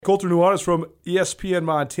Colter Nuanez from ESPN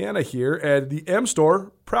Montana here, and the M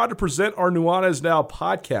Store, proud to present our Nuanez Now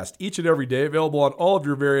podcast each and every day, available on all of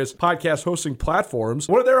your various podcast hosting platforms.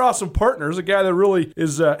 One of their awesome partners, a guy that really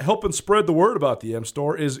is helping spread the word about the M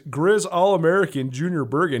Store, is Grizz All-American Junior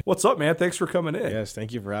Bergen. What's up, man? Thanks for coming in. Yes,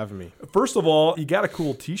 thank you for having me. First of all, you got a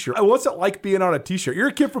cool t-shirt. What's it like being on a t-shirt? You're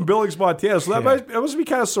a kid from Billings, Montana, so that must be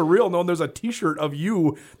kind of surreal knowing there's a t-shirt of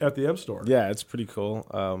you at the M Store. Yeah, it's pretty cool.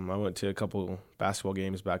 I went to a couple basketball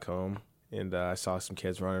games back home, and I saw some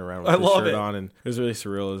kids running around with the shirt on, and it was really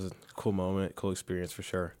surreal. It was a cool moment, cool experience for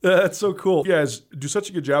sure. That's so cool. You guys do such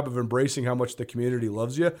a good job of embracing how much the community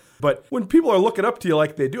loves you. But when people are looking up to you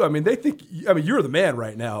like they do, they think, you're the man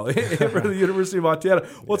right now for the University of Montana.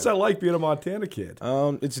 What's that like being a Montana kid?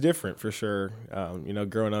 It's different for sure.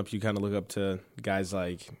 Growing up, you kind of look up to guys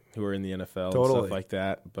like who are in the NFL and stuff like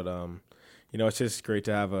that. But, it's just great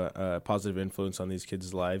to have a positive influence on these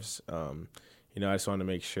kids' lives. I just want to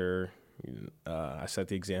make sure I set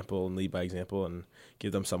the example and lead by example and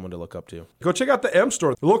give them someone to look up to. Go check out the M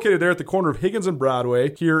Store. They're located there at the corner of Higgins and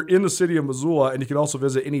Broadway here in the city of Missoula, and you can also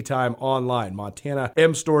visit anytime online,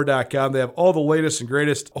 montanamstore.com. They have all the latest and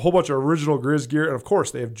greatest, a whole bunch of original Grizz gear, and of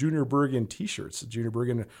course, they have Junior Bergen t-shirts. Junior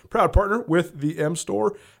Bergen, proud partner with the M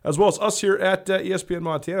Store, as well as us here at ESPN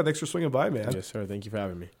Montana. Thanks for swinging by, man. Yes, sir. Thank you for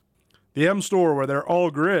having me. The M Store, where they're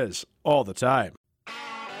all Grizz all the time.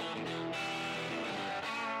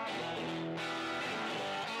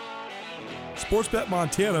 Sportsbet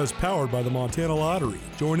Montana is powered by the Montana Lottery.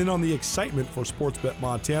 Join in on the excitement for Sportsbet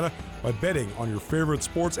Montana by betting on your favorite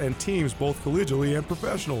sports and teams both collegially and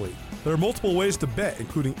professionally. There are multiple ways to bet,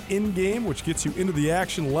 including in-game, which gets you into the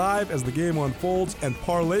action live as the game unfolds, and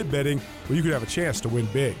parlay betting, where you could have a chance to win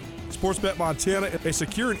big. Sportsbet Montana, a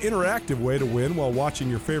secure and interactive way to win while watching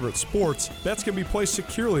your favorite sports. Bets can be placed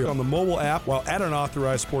securely on the mobile app while at an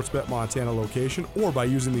authorized Sportsbet Montana location or by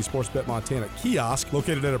using the Sportsbet Montana kiosk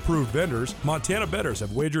located at approved vendors. Montana bettors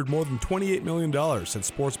have wagered more than $28 million since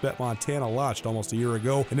Sportsbet Montana launched almost a year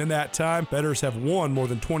ago, and in that time, bettors have won more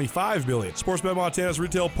than $25 million. Sportsbet Montana's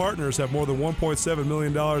retail partners have more than $1.7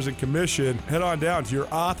 million in commission. Head on down to your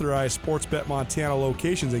authorized Sportsbet Montana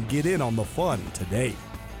locations and get in on the fun today.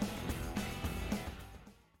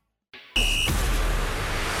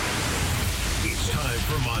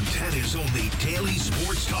 Montana's only daily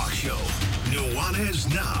sports talk show,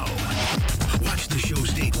 Nuanez Now. Watch the show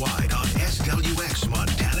statewide on SWX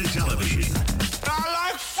Montana Television. I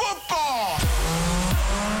like football!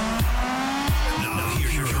 Now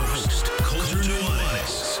here's your host, Colter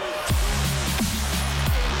Nuanez.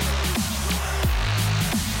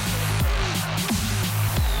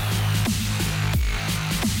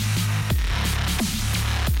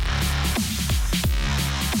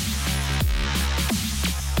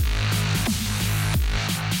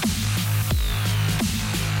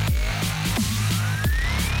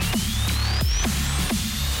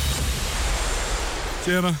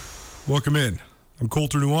 Montana, welcome in. I'm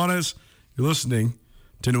Colter Nuanez. You're listening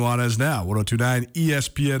to Nuanez Now, 102.9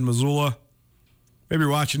 ESPN Missoula. Maybe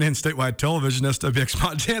you're watching in statewide television, SWX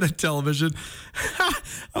Montana Television.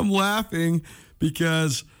 I'm laughing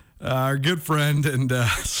because our good friend and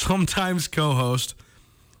sometimes co-host,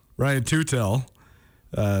 Ryan Tutel,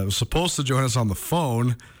 was supposed to join us on the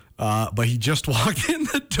phone, but he just walked in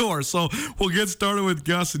the door. So we'll get started with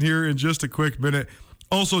Gus in here in just a quick minute.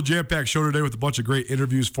 Also, jam-packed show today with a bunch of great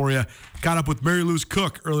interviews for you. Caught up with Mary Louise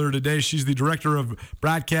Cook earlier today. She's the director of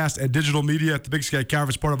broadcast and digital media at the Big Sky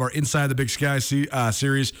Conference, part of our Inside the Big Sky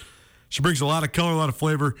series. She brings a lot of color, a lot of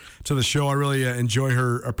flavor to the show. I really enjoy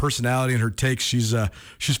her personality and her takes. She's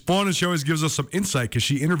fun, and she always gives us some insight because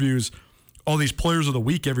she interviews all these players of the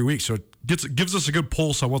week every week. So it gives us a good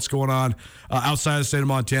pulse on what's going on outside the state of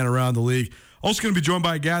Montana, around the league. Also going to be joined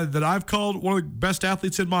by a guy that I've called one of the best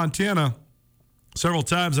athletes in Montana several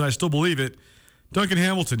times, and I still believe it. Duncan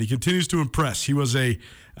Hamilton, he continues to impress. He was a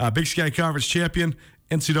Big Sky Conference champion,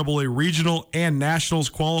 NCAA regional and nationals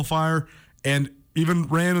qualifier, and even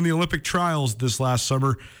ran in the Olympic trials this last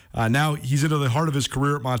summer. Now he's into the heart of his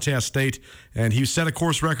career at Montana State, and he set a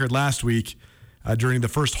course record last week during the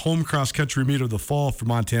first home cross-country meet of the fall for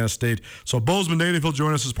Montana State. So Bozeman native, he'll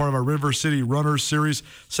join us as part of our River City Runners series.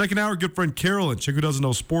 Second hour, good friend Carolyn, chick who doesn't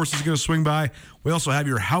know sports, is going to swing by. We also have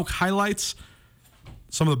your Houck highlights,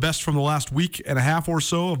 some of the best from the last week and a half or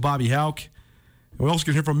so of Bobby Houck. And we also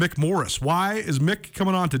can hear from Mick Morris. Why is Mick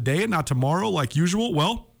coming on today and not tomorrow like usual?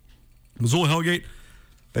 Well, Missoula Hellgate,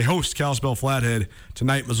 they host Kalispell Flathead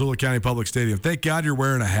tonight, Missoula County Public Stadium. Thank God you're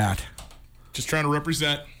wearing a hat. Just trying to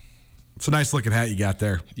represent. It's a nice looking hat you got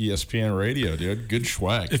there. ESPN Radio, dude. Good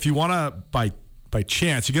swag. If you want to, by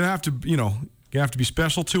chance, you're gonna have to, be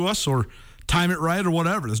special to us or time it right or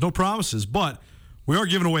whatever. There's no promises, but we are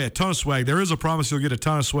giving away a ton of swag. There is a promise you'll get a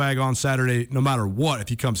ton of swag on Saturday no matter what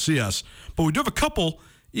if you come see us. But we do have a couple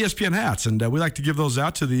ESPN hats, and we like to give those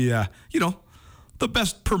out to the, the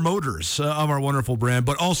best promoters of our wonderful brand.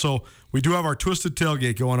 But also, we do have our Twisted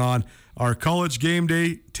Tailgate going on, our college game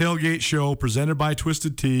day tailgate show presented by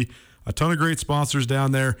Twisted Tea. A ton of great sponsors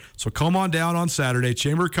down there. So come on down on Saturday,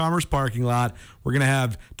 Chamber of Commerce parking lot. We're going to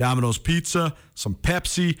have Domino's Pizza, some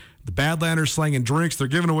Pepsi, the Badlanders slanging drinks. They're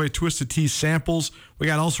giving away Twisted Tea samples. We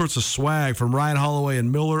got all sorts of swag from Ryan Holloway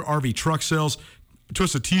and Miller, RV Truck Sales,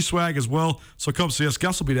 Twisted Tea swag as well. So come see us.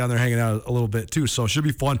 Gus will be down there hanging out a little bit too. So it should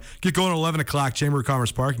be fun. Get going at 11 o'clock, Chamber of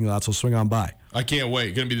Commerce parking lot. So swing on by. I can't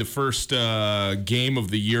wait. Going to be the first game of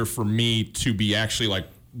the year for me to be actually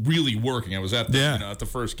really working. I was at the at the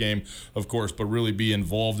first game, of course, but really be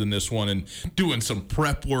involved in this one and doing some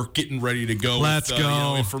prep work, getting ready to go. Let's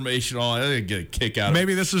go. Information all. I get a kick out of it.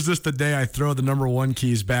 Maybe this is just the day I throw the number one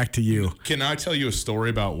keys back to you. Can I tell you a story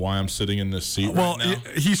about why I'm sitting in this seat right now?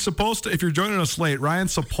 He's supposed to, if you're joining us late,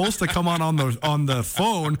 Ryan's supposed to come on the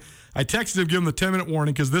phone. I texted him, give him the 10-minute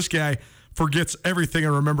warning because this guy forgets everything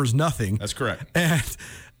and remembers nothing. That's correct. And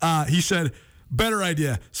he said, better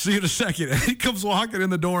idea. See you in a second. And he comes walking in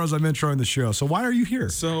the door as I'm introing the show. So why are you here?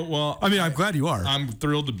 I'm glad you are. I'm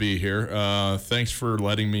thrilled to be here. Thanks for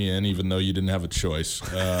letting me in, even though you didn't have a choice,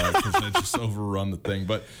 because I just overrun the thing.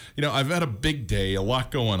 But, I've had a big day, a lot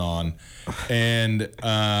going on, and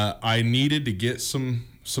I needed to get some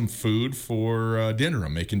food for dinner.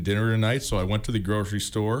 I'm making dinner tonight, so I went to the grocery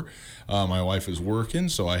store. My wife is working,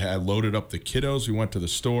 so I had loaded up the kiddos. We went to the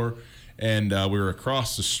store. And we were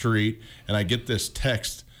across the street, and I get this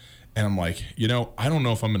text, and I'm like, I don't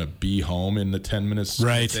know if I'm going to be home in the 10 minutes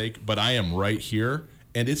it take, but I am right here,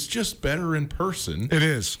 and it's just better in person. It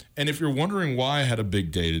is. And if you're wondering why I had a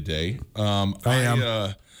big day today,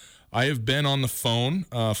 I have been on the phone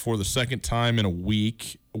for the second time in a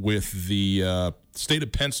week with the state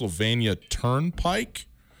of Pennsylvania Turnpike.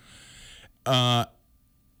 I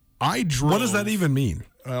drove. What does that even mean?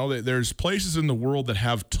 Well, there's places in the world that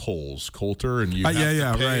have tolls, Coulter, and you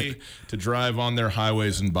have to pay to drive on their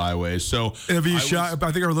highways and byways. So I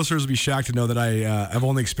think our listeners would be shocked to know that I've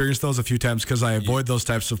only experienced those a few times because I avoid those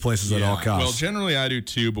types of places at all costs. Well, generally I do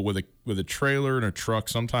too, but with a trailer and a truck,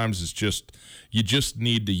 sometimes it's you just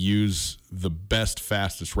need to use the best,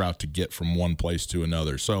 fastest route to get from one place to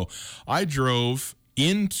another. So I drove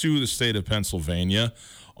into the state of Pennsylvania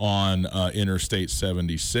on Interstate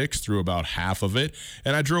 76 through about half of it.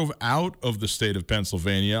 And I drove out of the state of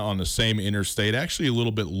Pennsylvania on the same interstate, actually a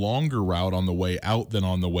little bit longer route on the way out than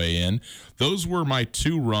on the way in. Those were my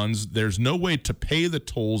two runs. There's no way to pay the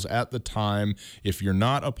tolls at the time. If you're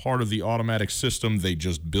not a part of the automatic system, they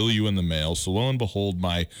just bill you in the mail. So lo and behold,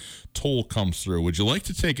 my toll comes through. Would you like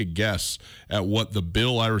to take a guess at what the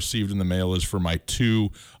bill I received in the mail is for my two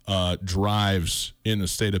drives in the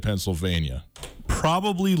state of Pennsylvania?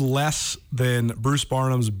 Probably less than Bruce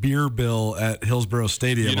Barnum's beer bill at Hillsborough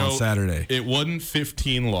Stadium on Saturday. It wasn't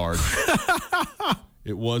 15 large.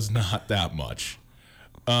 It was not that much.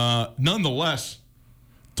 Nonetheless,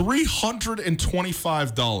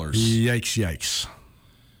 $325. Yikes.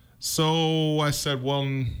 So I said, well,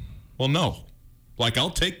 no.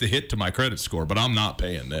 I'll take the hit to my credit score, but I'm not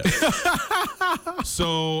paying this.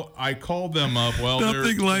 So I called them up. Well,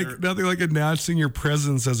 nothing like announcing your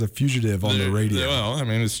presence as a fugitive on the radio. Well, I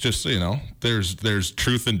mean, it's just there's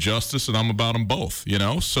truth and justice, and I'm about them both.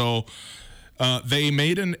 So they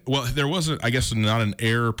made there wasn't, I guess, not an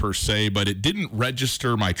error per se, but it didn't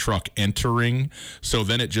register my truck entering. So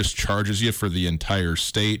then it just charges you for the entire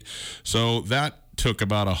state. So that took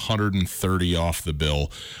about $130 off the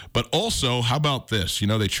bill. But also, how about this?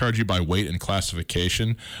 They charge you by weight and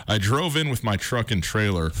classification. I drove in with my truck and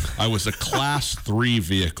trailer. I was a Class 3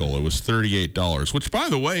 vehicle. It was $38, which, by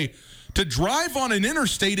the way, to drive on an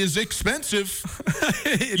interstate is expensive.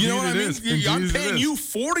 You know what I mean? I'm paying you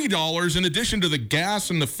 $40 in addition to the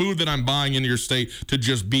gas and the food that I'm buying in your state to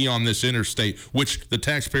just be on this interstate, which the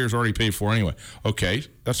taxpayers already pay for anyway. Okay,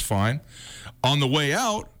 that's fine. On the way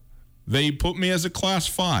out, they put me as a Class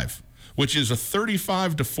 5, which is a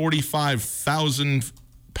 35 to 45,000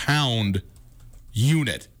 pound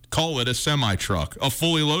unit. Call it a semi-truck, a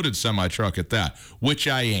fully loaded semi-truck at that, which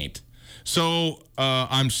I ain't. So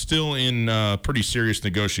I'm still in pretty serious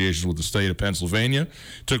negotiations with the state of Pennsylvania.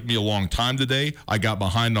 Took me a long time today. I got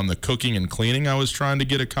behind on the cooking and cleaning I was trying to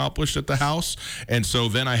get accomplished at the house. And so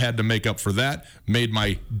then I had to make up for that. Made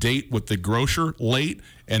my date with the grocer late,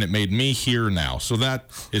 and it made me here now. So that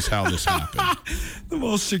is how this happened. The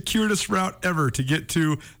most circuitous route ever to get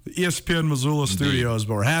to the ESPN Missoula studios.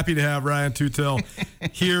 But we're happy to have Ryan Tutel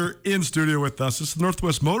here in studio with us. It's the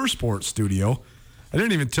Northwest Motorsports studio. I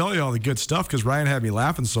didn't even tell you all the good stuff because Ryan had me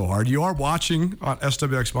laughing so hard. You are watching on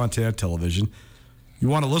SWX Montana Television. You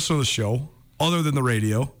want to listen to the show other than the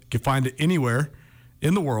radio. You can find it anywhere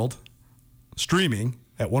in the world, streaming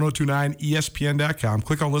at 1029ESPN.com.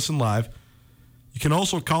 Click on Listen Live. You can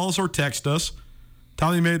also call us or text us.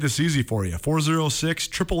 Tommy made this easy for you.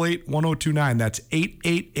 406-888-1029. That's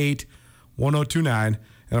 888-1029.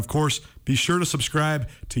 And, of course, be sure to subscribe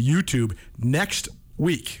to YouTube. Next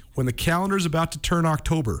week, when the calendar is about to turn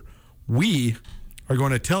October, we are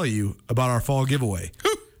going to tell you about our fall giveaway.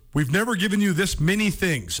 We've never given you this many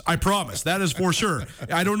things. I promise. That is for sure.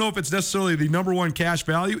 I don't know if it's necessarily the number one cash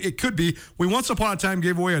value. It could be. We once upon a time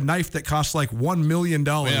gave away a knife that cost like $1 million.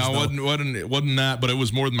 Yeah, it wasn't that, but it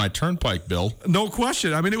was more than my turnpike bill. No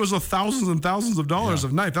question. I mean, it was thousands and thousands of dollars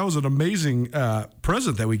of knife. That was an amazing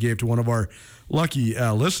present that we gave to one of our lucky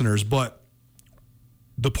listeners. But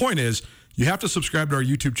the point is, you have to subscribe to our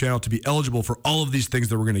YouTube channel to be eligible for all of these things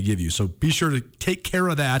that we're going to give you. So be sure to take care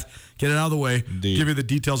of that, get it out of the way, give you the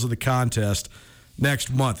details of the contest next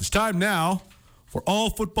month. It's time now for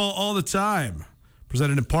All Football All the Time,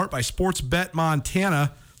 presented in part by Sportsbet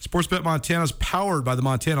Montana. Sportsbet Montana is powered by the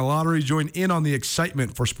Montana Lottery. Join in on the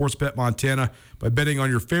excitement for Sportsbet Montana by betting on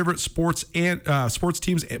your favorite sports and sports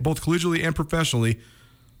teams, both collegially and professionally.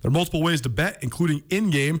 There are multiple ways to bet, including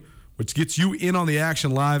in-game, which gets you in on the action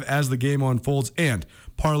live as the game unfolds, and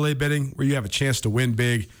parlay betting, where you have a chance to win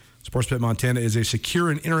big. Sportsbet Montana is a secure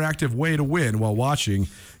and interactive way to win while watching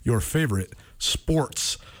your favorite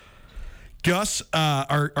sports. Gus,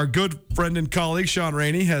 our good friend and colleague, Sean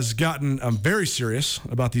Rainey, has gotten very serious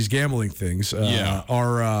about these gambling things.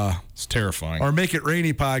 It's terrifying. Our Make It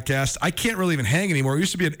Rainy podcast, I can't really even hang anymore. It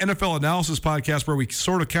used to be an NFL analysis podcast where we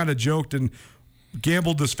sort of kind of joked and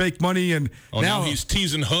gambled this fake money, and now he's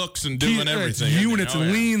teasing hooks and doing everything. Units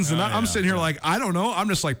and leans, and I'm sitting here like, I don't know. I'm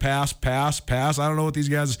just like, pass. I don't know what these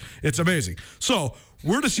guys, it's amazing. So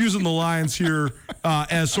we're just using the lines here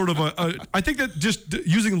as sort of I think that just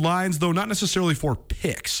using lines, though, not necessarily for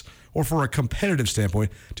picks or for a competitive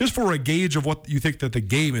standpoint, just for a gauge of what you think that the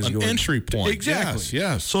game is going. An entry point. Exactly.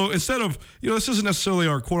 Yes. So instead of, this isn't necessarily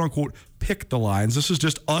our quote-unquote pick the lines. This is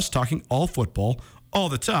just us talking all football all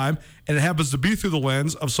the time, and it happens to be through the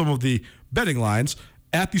lens of some of the betting lines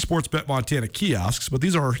at the Sportsbet Montana kiosks, but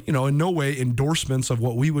these are, in no way endorsements of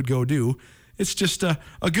what we would go do. It's just a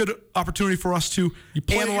good opportunity for us to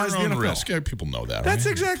analyze the NFL. Risk. Yeah, people know that. That's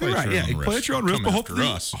right? exactly right. Yeah, you play at your own risk, but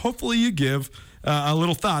hopefully you give a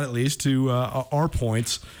little thought at least to our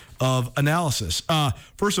points of analysis.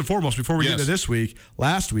 First and foremost, before we get into this week,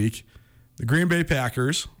 last week, the Green Bay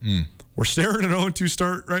Packers were staring an 0-2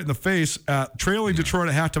 start right in the face, trailing Detroit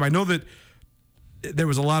at halftime. I know that there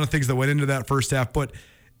was a lot of things that went into that first half, but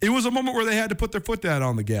it was a moment where they had to put their foot down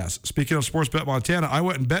on the gas. Speaking of Sportsbet Montana, I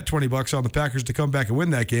went and bet $20 on the Packers to come back and win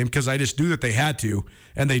that game because I just knew that they had to,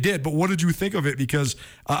 and they did. But what did you think of it? Because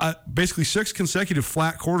basically 6 consecutive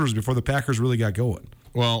flat quarters before the Packers really got going.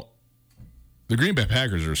 Well, the Green Bay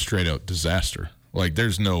Packers are a straight-out disaster. Like,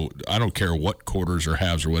 I don't care what quarters or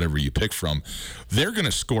halves or whatever you pick from. They're going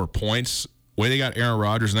to score points. The way they got Aaron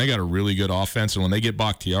Rodgers, and they got a really good offense. And when they get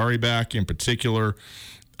Bakhtiari back in particular,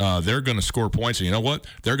 they're going to score points. And you know what?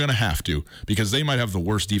 They're going to have to, because they might have the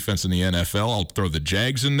worst defense in the NFL. I'll throw the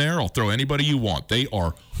Jags in there. I'll throw anybody you want. They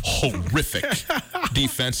are horrific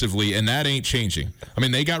defensively, and that ain't changing. I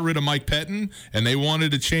mean, they got rid of Mike Pettin, and they wanted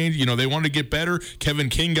to change. They wanted to get better. Kevin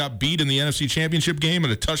King got beat in the NFC Championship game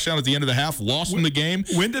and a touchdown at the end of the half, lost in the game.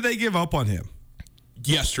 When did they give up on him?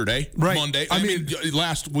 Yesterday, right. Monday. I mean,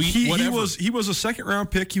 last week. He was a second-round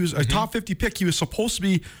pick. He was a top 50 pick. He was supposed to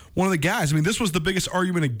be one of the guys. I mean, this was the biggest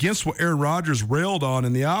argument against what Aaron Rodgers railed on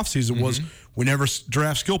in the offseason was we never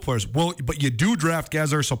draft skill players. Well, but you do draft guys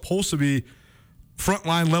that are supposed to be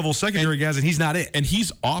frontline level secondary guys, and he's not it. And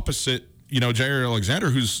he's opposite, Jair Alexander,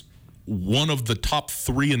 who's one of the top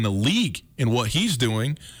 3 in the league in what he's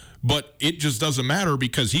doing. But it just doesn't matter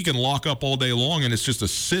because he can lock up all day long, and it's just a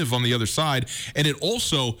sieve on the other side. And it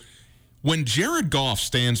also, when Jared Goff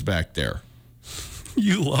stands back there.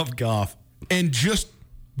 You love Goff. And just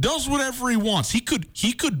does whatever he wants. He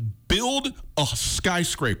could build a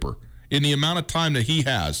skyscraper in the amount of time that he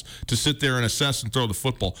has to sit there and assess and throw the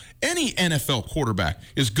football, any NFL quarterback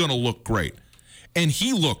is going to look great. And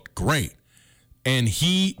he looked great. And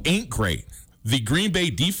he ain't great. The Green Bay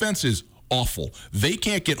defense is awful. They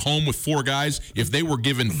can't get home with 4 guys if they were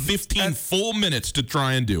given 15 full minutes to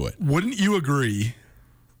try and do it. Wouldn't you agree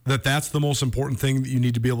that that's the most important thing that you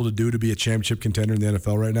need to be able to do to be a championship contender in the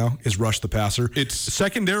NFL right now is rush the passer? It's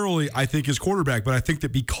secondarily, I think, is quarterback, but I think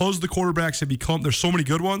that because the quarterbacks have become, there's so many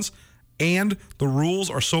good ones, and the rules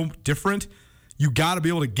are so different, you got to be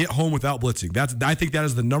able to get home without blitzing. I think that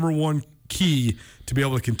is the number one key to be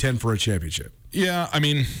able to contend for a championship. Yeah, I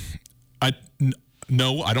mean,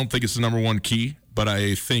 no, I don't think it's the number one key, but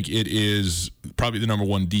I think it is probably the number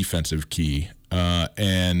one defensive key.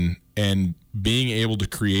 And being able to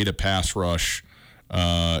create a pass rush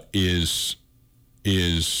is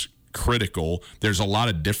critical. There's a lot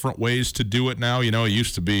of different ways to do it now. You know, it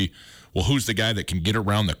used to be, well, who's the guy that can get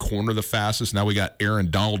around the corner the fastest? Now we got Aaron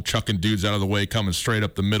Donald chucking dudes out of the way, coming straight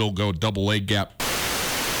up the middle, go double leg gap.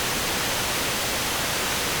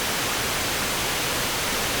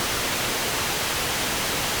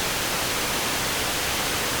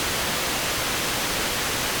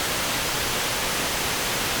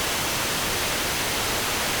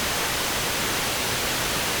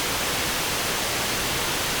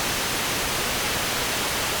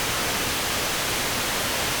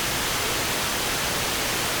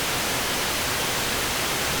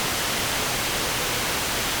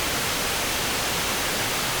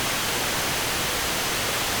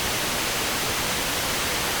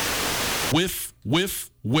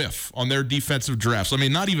 Whiff on their defensive drafts. I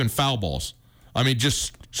mean, not even foul balls. I mean,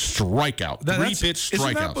 just strikeout. 3-pitch strikeouts.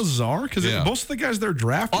 Isn't that bizarre? Because most of the guys they're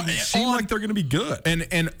drafting seem like they're going to be good.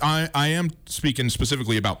 And I am speaking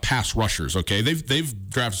specifically about pass rushers, okay? They've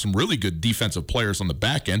drafted some really good defensive players on the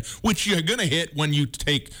back end, which you're going to hit when you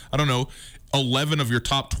take, 11 of your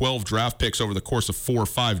top 12 draft picks over the course of 4 or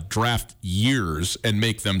 5 draft years and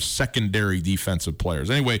make them secondary defensive players.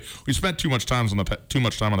 Anyway, we spent too much time on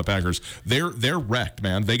the Packers. They're wrecked,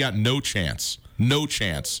 man. They got no chance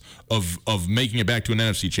of making it back to an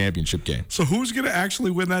NFC Championship game. So who's going to actually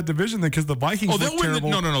win that division then? Because the Vikings look terrible.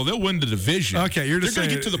 No. They'll win the division. Okay, they're going to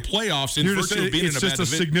get to the playoffs in virtue of being in a bad division. It's just a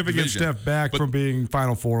significant step back from being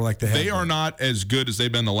Final Four like they have. They are not as good as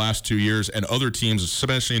they've been the last 2 years, and other teams,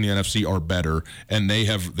 especially in the NFC, are better, and they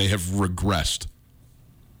have regressed.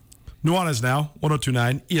 Nuanez Now,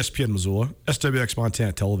 102.9, ESPN Missoula, SWX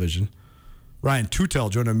Montana Television. Ryan Tutel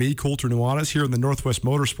joining me, Colter Nuanez, here in the Northwest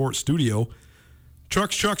Motorsports Studio.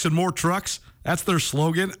 Trucks, and more trucks. That's their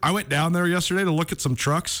slogan. I went down there yesterday to look at some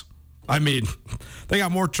trucks. I mean, they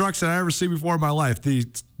got more trucks than I ever seen before in my life. The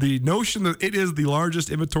notion that it is the largest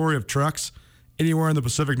inventory of trucks anywhere in the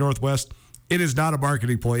Pacific Northwest, it is not a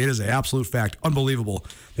marketing ploy. It is an absolute fact. Unbelievable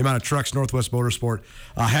the amount of trucks Northwest Motorsport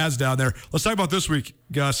has down there. Let's talk about this week,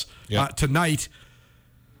 Gus. Yep. Tonight,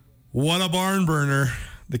 what a barn burner.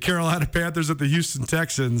 The Carolina Panthers at the Houston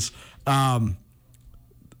Texans.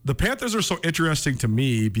 The Panthers are so interesting to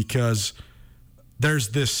me because there's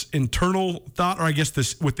this internal thought, or I guess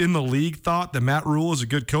this within the league thought that Matt Rule is a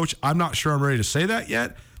good coach. I'm not sure I'm ready to say that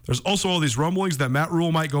yet. There's also all these rumblings that Matt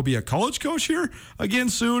Rule might go be a college coach here again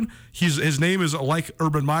soon. His name is like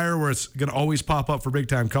Urban Meyer, where it's going to always pop up for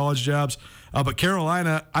big-time college jobs. But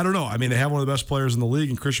Carolina, I don't know. I mean, they have one of the best players in the league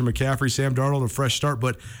in Christian McCaffrey, Sam Darnold, a fresh start.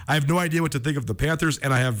 But I have no idea what to think of the Panthers,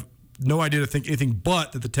 and I have no idea to think anything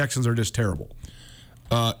but that the Texans are just terrible.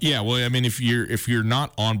 Well, I mean, if you're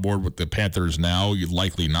not on board with the Panthers now, you're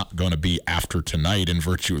likely not going to be after tonight in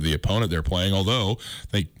virtue of the opponent they're playing. Although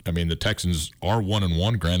the Texans are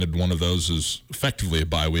 1-1. Granted, one of those is effectively a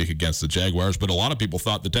bye week against the Jaguars, but a lot of people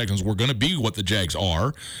thought the Texans were going to be what the Jags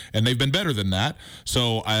are, and they've been better than that.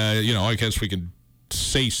 So, I guess we can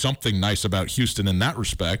say something nice about Houston in that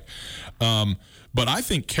respect. But I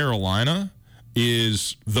think Carolina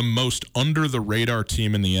is the most under the radar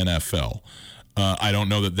team in the NFL. I don't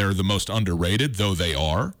know that they're the most underrated, though they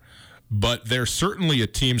are. But they're certainly a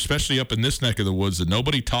team, especially up in this neck of the woods, that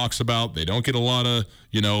nobody talks about. They don't get a lot of,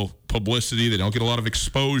 publicity. They don't get a lot of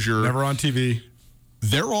exposure. Never on TV.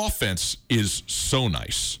 Their offense is so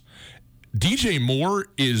nice. DJ Moore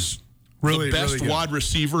is really the best really wide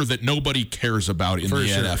receiver that nobody cares about in the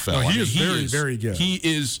NFL. No, he is very, very good. He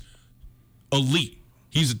is elite.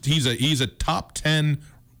 He's a top 10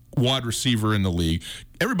 wide receiver in the league.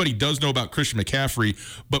 Everybody does know about Christian McCaffrey,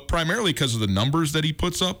 but primarily because of the numbers that he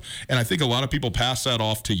puts up. And I think a lot of people pass that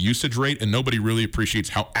off to usage rate, and nobody really appreciates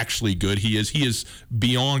how actually good he is. He is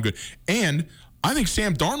beyond good. And I think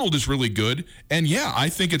Sam Darnold is really good. And, yeah, I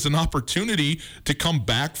think it's an opportunity to come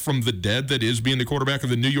back from the dead that is being the quarterback of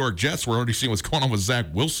the New York Jets. We're already seeing what's going on with Zach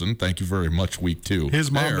Wilson. Thank you very much, week 2.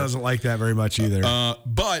 His mom doesn't like that very much either.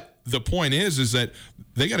 But the point is that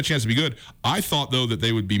they got a chance to be good. I thought, though, that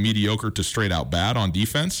they would be mediocre to straight out bad on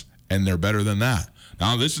defense, and they're better than that.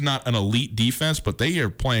 Now, this is not an elite defense, but they are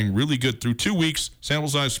playing really good through 2 weeks. Sample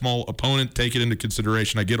size small, opponent, take it into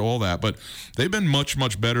consideration. I get all that, but they've been much,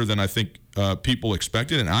 much better than I think people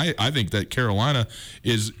expected. And I think that Carolina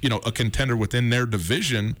is, a contender within their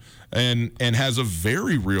division and has a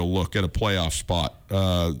very real look at a playoff spot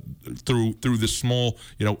through this small,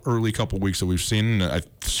 early couple weeks that we've seen. I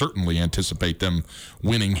certainly anticipate them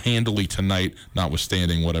winning handily tonight,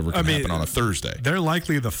 notwithstanding whatever can happen on a Thursday. They're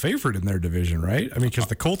likely the favorite in their division, right? I mean, because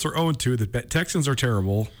the Colts are 0-2, the Texans are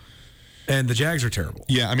terrible, and the Jags are terrible.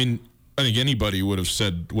 Yeah, I mean, I think anybody would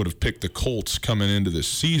have picked the Colts coming into this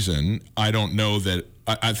season. I don't know that.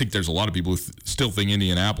 I think there's a lot of people who still think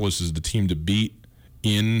Indianapolis is the team to beat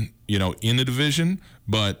in the division,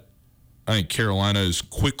 but I think Carolina is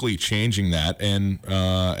quickly changing that, and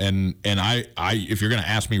I if you're going to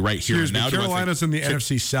ask me right here and now, Carolina's in the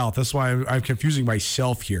NFC South. That's why I'm confusing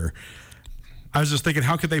myself here. I was just thinking,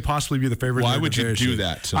 how could they possibly be the favorite? Why would you do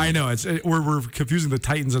that? I know we're confusing the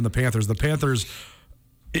Titans and the Panthers. The Panthers,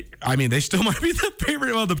 they still might be the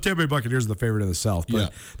favorite. Well, the Tampa Bay Buccaneers are the favorite in the South,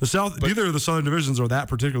 but the South, neither of the Southern divisions are that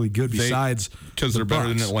particularly good. Besides, because they're better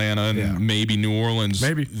than Atlanta and maybe New Orleans.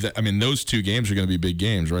 Maybe those 2 games are going to be big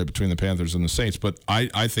games, right, between the Panthers and the Saints. But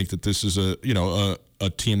I think that this is a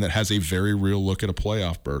team that has a very real look at a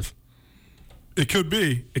playoff berth. It could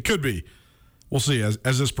be. We'll see as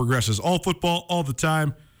this progresses. All football, all the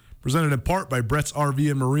time. Presented in part by Brett's RV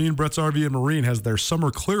and Marine. Brett's RV and Marine has their summer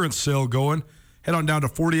clearance sale going. Head on down to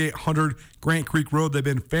 4800 Grant Creek Road. They've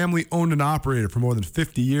been family owned and operated for more than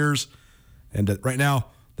 50 years. And right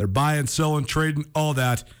now, they're buying, selling, trading, all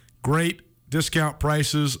that. Great discount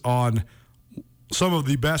prices on some of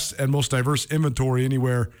the best and most diverse inventory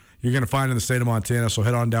anywhere you're going to find in the state of Montana. So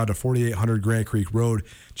head on down to 4800 Grant Creek Road.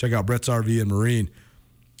 Check out Brett's RV and Marine.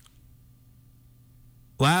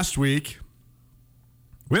 Last week,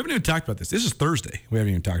 we haven't even talked about this. This is Thursday. We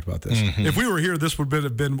haven't even talked about this. Mm-hmm. If we were here, this would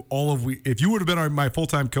have been all of we. If you would have been my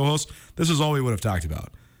full-time co-host, this is all we would have talked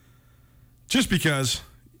about. Just because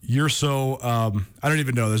you're so, I don't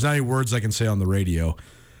even know. There's not any words I can say on the radio.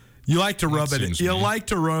 You like to rub it in. You like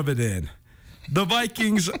to rub it in. The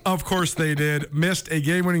Vikings, of course they did, missed a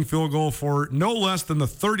game-winning field goal for no less than the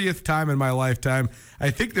 30th time in my lifetime.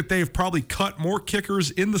 I think that they've probably cut more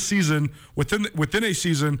kickers in the season, within a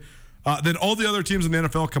season, than all the other teams in the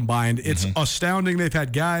NFL combined. It's astounding. They've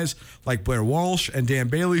had guys like Blair Walsh and Dan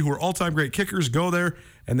Bailey, who are all-time great kickers, go there,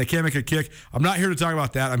 and they can't make a kick. I'm not here to talk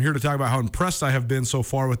about that. I'm here to talk about how impressed I have been so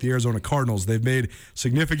far with the Arizona Cardinals. They've made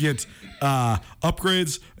significant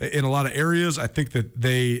upgrades in a lot of areas. I think that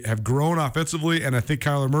they have grown offensively, and I think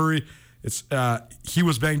Kyler Murray, he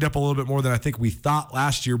was banged up a little bit more than I think we thought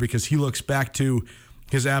last year because he looks back to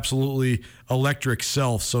his absolutely electric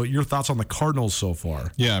self. So your thoughts on the Cardinals so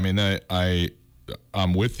far? Yeah, I mean,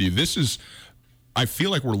 I'm with you. I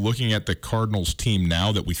feel like we're looking at the Cardinals team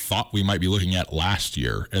now that we thought we might be looking at last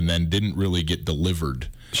year and then didn't really get delivered.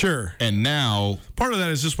 Sure. And now... part of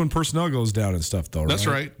that is just when personnel goes down and stuff, though,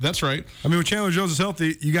 right? That's right. I mean, when Chandler Jones is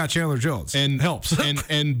healthy, you got Chandler Jones. And it helps.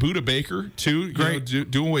 and Budda Baker, too,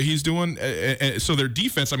 doing what he's doing. So their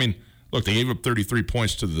defense, I mean, look, they gave up 33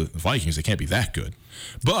 points to the Vikings. They can't be that good.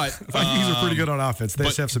 But Vikings are pretty good on offense. They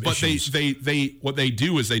just have some issues. But they what they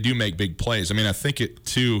do is they do make big plays. I mean, I think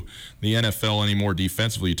the NFL anymore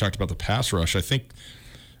defensively, you talked about the pass rush. I think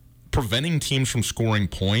preventing teams from scoring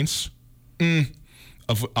points,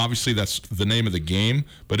 obviously that's the name of the game.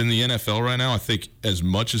 But in the NFL right now, I think as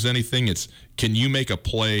much as anything, it's can you make a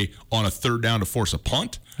play on a third down to force a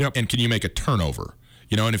punt? Yep. And can you make a turnover?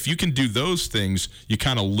 And if you can do those things, you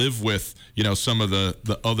kind of live with, some of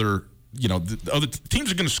the other, the other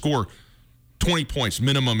teams are going to score 20 points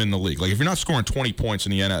minimum in the league. Like if you're not scoring 20 points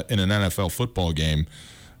in an NFL football game,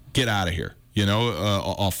 get out of here.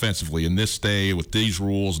 Offensively in this day with these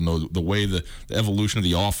rules and the way the evolution of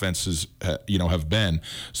the offenses, have been.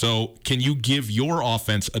 So can you give your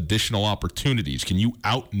offense additional opportunities? Can you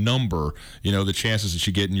outnumber, the chances that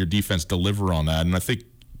you get in your defense deliver on that? And I think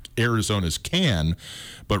Arizona's can,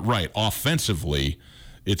 but offensively,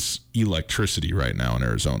 it's electricity right now in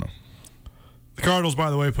Arizona. The Cardinals,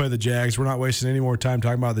 by the way, play the Jags. We're not wasting any more time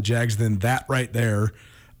talking about the Jags than that right there.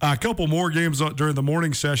 A couple more games during the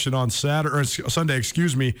morning session on Sunday.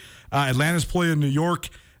 Atlanta's playing New York.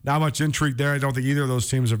 Not much intrigue there. I don't think either of those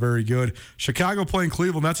teams are very good. Chicago playing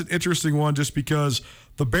Cleveland, that's an interesting one just because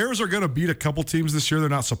the Bears are going to beat a couple teams this year they're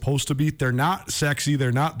not supposed to beat. They're not sexy.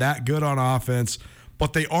 They're not that good on offense,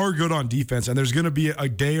 but they are good on defense. And there's going to be a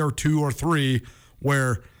day or two or three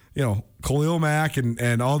where, Khalil Mack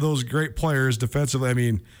and all those great players defensively, I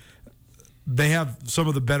mean, they have some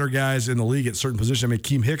of the better guys in the league at certain positions. I mean,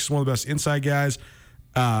 Keem Hicks, one of the best inside guys.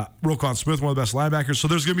 Roquan Smith, one of the best linebackers. So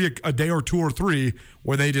there's going to be a day or two or three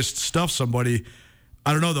where they just stuff somebody.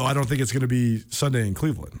 I don't know, though. I don't think it's going to be Sunday in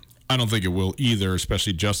Cleveland. I don't think it will either,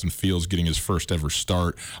 especially Justin Fields getting his first ever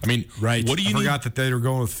start. I mean, right. What do you forgot that they were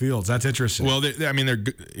going with Fields. That's interesting. Well, they're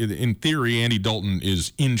in theory, Andy Dalton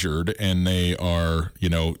is injured, and they are,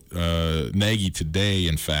 Nagy today,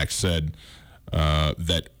 in fact, said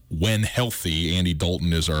that when healthy, Andy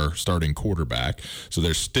Dalton is our starting quarterback. So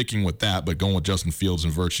they're sticking with that, but going with Justin Fields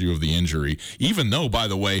in virtue of the injury. Even though, by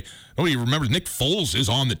the way, nobody remembers Nick Foles is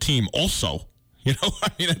on the team also.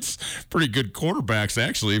 It's pretty good quarterbacks,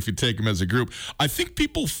 actually, if you take them as a group. I think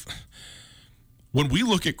people, when we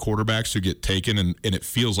look at quarterbacks who get taken, and it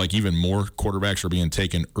feels like even more quarterbacks are being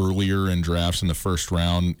taken earlier in drafts in the first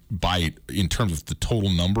round in terms of the total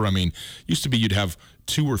number. I mean, used to be you'd have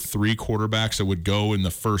 2 or 3 quarterbacks that would go in the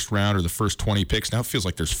first round or the first 20 picks. Now it feels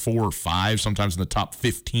like there's 4 or 5, sometimes in the top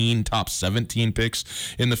 15, top 17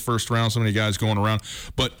 picks in the first round. So many guys going around.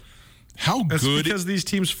 But how that's good... because these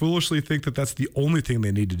teams foolishly think that that's the only thing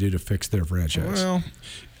they need to do to fix their franchise. Well...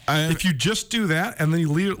 if you just do that and then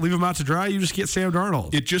you leave them out to dry, you just get Sam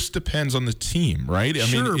Darnold. It just depends on the team, right?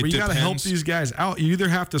 But you got to help these guys out. You either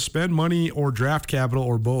have to spend money or draft capital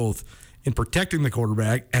or both in protecting the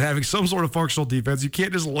quarterback and having some sort of functional defense. You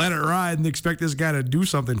can't just let it ride and expect this guy to do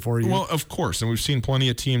something for you. Well, of course, and we've seen plenty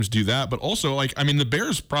of teams do that. But also, the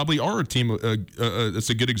Bears probably are a team. It's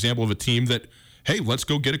a good example of a team that, hey, let's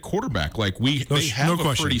go get a quarterback. They have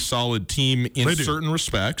a pretty solid team in certain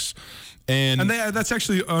respects. And that's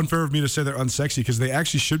actually unfair of me to say they're unsexy because they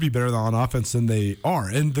actually should be better on offense than they are.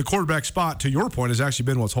 And the quarterback spot, to your point, has actually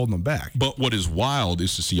been what's holding them back. But what is wild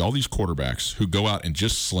is to see all these quarterbacks who go out and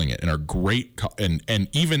just sling it and are great. And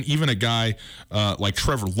even a guy like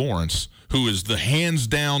Trevor Lawrence, who is the hands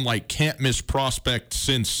down can't miss prospect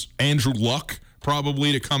since Andrew Luck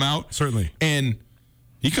probably to come out. Certainly. And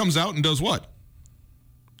he comes out and does what?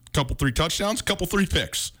 Couple 3 touchdowns, couple 3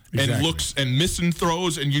 picks. Exactly. And looks and missing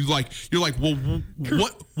throws, and you're like, well,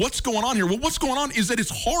 what's going on here? Well, what's going on is that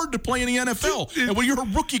it's hard to play in the NFL, and when you're a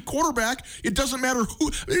rookie quarterback, it doesn't matter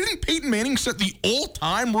who. Didn't Peyton Manning set the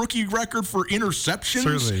all-time rookie record for interceptions?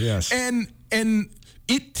 Certainly, yes. And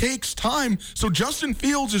it takes time. So Justin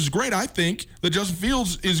Fields is great. I think that Justin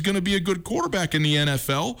Fields is going to be a good quarterback in the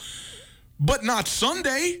NFL, but not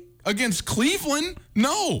Sunday against Cleveland.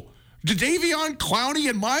 No. Jadeveon Clowney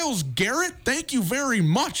and Myles Garrett, thank you very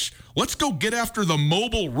much. Let's go get after the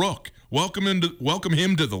mobile rook. Welcome him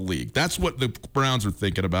to the league. That's what the Browns are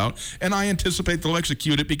thinking about, and I anticipate they'll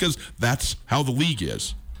execute it because that's how the league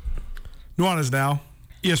is. Nuanez Now,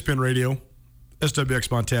 ESPN Radio, SWX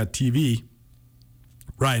Montana TV.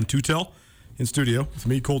 Ryan Tutel in studio with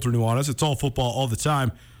me, Colter Nuanez. It's all football all the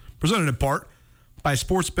time. Presented in part by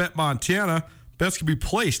Sportsbet Montana. Bets can be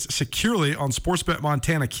placed securely on Sportsbet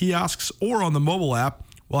Montana kiosks or on the mobile app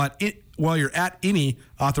while you're at any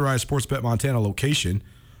authorized Sportsbet Montana location.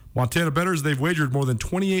 Montana bettors, they've wagered more than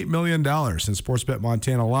 $28 million since Sportsbet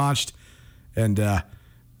Montana launched, and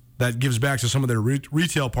that gives back to some of their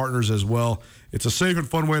retail partners as well. It's a safe and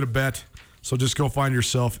fun way to bet, so just go find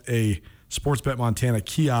yourself a Sportsbet Montana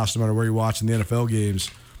kiosk no matter where you're watching the NFL games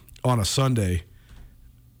on a Sunday.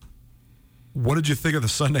 What did you think of the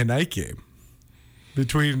Sunday night game?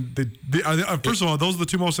 Between first of all, those are the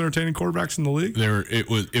 2 most entertaining quarterbacks in the league.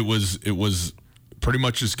 It was pretty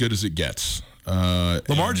much as good as it gets.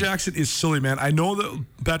 Lamar Jackson is silly, man. I know that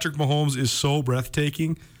Patrick Mahomes is so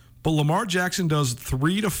breathtaking, but Lamar Jackson does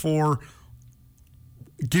 3 to 4.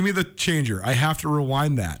 Give me the changer. I have to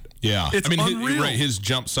rewind that. Yeah, it's unreal. His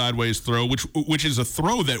jump sideways throw, which is a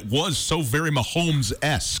throw that was so very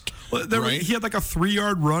Mahomes-esque. Right? He had a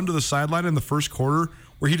 3-yard run to the sideline in the first quarter,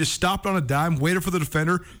 where he just stopped on a dime, waited for the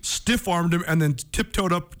defender, stiff-armed him, and then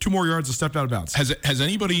tiptoed up 2 more yards and stepped out of bounds. Has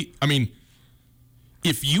anybody,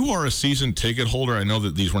 if you are a season ticket holder, I know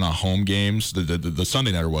that these were not home games, the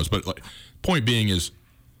Sunday nighter was, but point being is,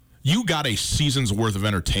 you got a season's worth of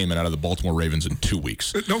entertainment out of the Baltimore Ravens in 2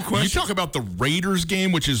 weeks. No question. You talk about the Raiders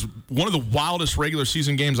game, which is one of the wildest regular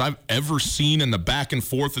season games I've ever seen, in the back and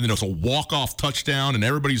forth, and it's a walk-off touchdown, and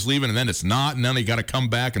everybody's leaving, and then it's not, and then they got to come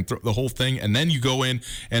back and throw the whole thing, and then you go in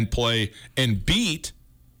and play and beat,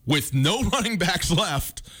 with no running backs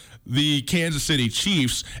left, the Kansas City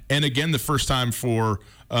Chiefs, and again, the first time for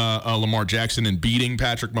Lamar Jackson in beating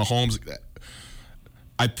Patrick Mahomes.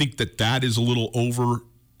 I think that is a little over.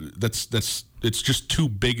 It's just too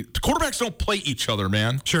big. The quarterbacks don't play each other,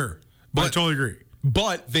 man. Sure, but I totally agree.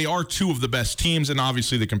 But they are two of the best teams, and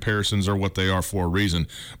obviously the comparisons are what they are for a reason.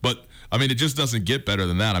 But, I mean, it just doesn't get better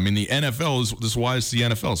than that. I mean, the NFL this is why it's the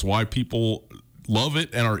NFL. It's why people love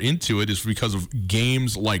it and are into it, is because of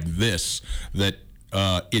games like this that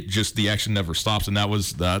the action never stops. And that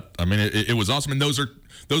was that. I mean, it was awesome. And those are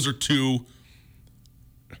two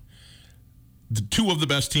of the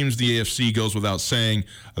best teams. The AFC goes without saying.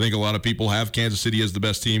 I think a lot of people have Kansas City as the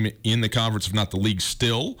best team in the conference, if not the league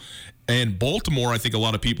still. And Baltimore, I think a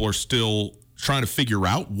lot of people are still trying to figure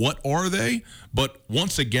out what are they. But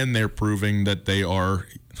once again, they're proving that they are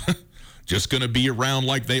just going to be around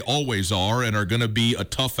like they always are, and are going to be a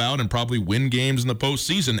tough out and probably win games in the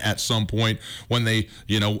postseason at some point when they,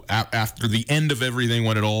 after the end of everything,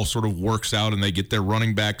 when it all sort of works out and they get their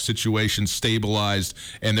running back situation stabilized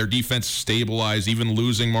and their defense stabilized, even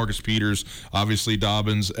losing Marcus Peters, obviously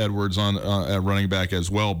Dobbins, Edwards on running back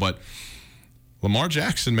as well. But Lamar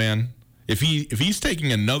Jackson, man, if he's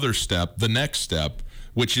taking another step, the next step,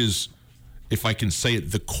 which is, if I can say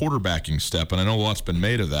it, the quarterbacking step, and I know a lot's been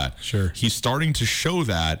made of that. Sure. He's starting to show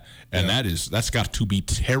that, and that's got to be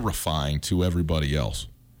terrifying to everybody else.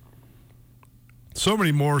 So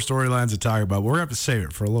many more storylines to talk about. We're going to have to save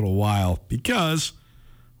it for a little while because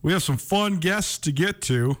we have some fun guests to get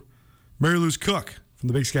to. Mary Louise Cook from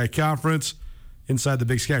the Big Sky Conference. Inside the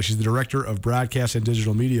Big Sky. She's the director of broadcast and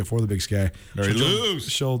digital media for the Big Sky. Mary Louise.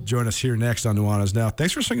 She'll join us here next on Nuanez Now.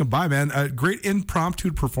 Thanks for swinging by, man. A great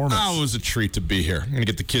impromptu performance. Oh, it was a treat to be here. I'm going to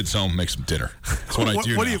get the kids home and make some dinner. That's what I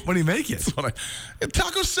do. What do you make it?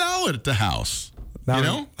 Taco salad at the house.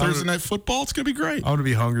 Thursday night football. It's going to be great. I'm going to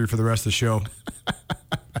be hungry for the rest of the show.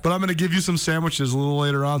 But I'm going to give you some sandwiches a little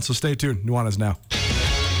later on, so stay tuned. Nuanez Now.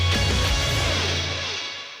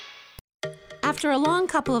 After a long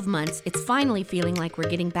couple of months, it's finally feeling like we're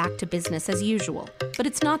getting back to business as usual. But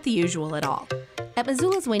it's not the usual at all. At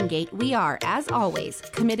Missoula's Wingate, we are, as always,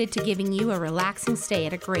 committed to giving you a relaxing stay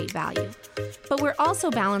at a great value. But we're also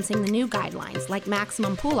balancing the new guidelines like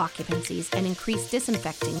maximum pool occupancies and increased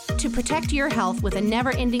disinfecting to protect your health with a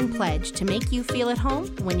never-ending pledge to make you feel at home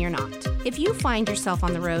when you're not. If you find yourself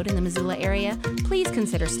on the road in the Missoula area, please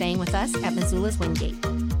consider staying with us at Missoula's Wingate.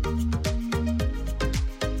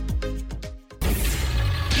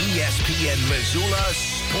 ESPN Missoula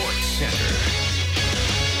Sports Center.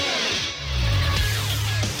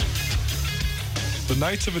 The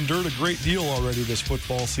Knights have endured a great deal already this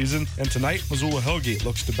football season, and tonight, Missoula Hellgate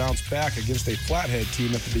looks to bounce back against a Flathead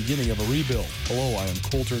team at the beginning of a rebuild. Hello, I am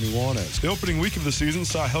Colter Nuanez. The opening week of the season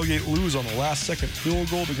saw Hellgate lose on the last-second field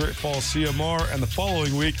goal to Great Falls CMR, and the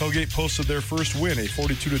following week, Hellgate posted their first win, a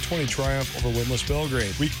 42-20 triumph over winless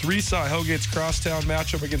Belgrade. Week 3 saw Hellgate's crosstown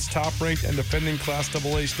matchup against top-ranked and defending Class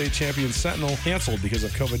AA state champion Sentinel canceled because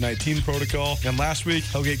of COVID-19 protocol, and last week,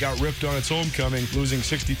 Hellgate got ripped on its homecoming, losing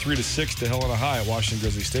 63-6 to Helena High at Washington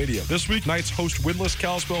Grizzly Stadium. This week, Knights host winless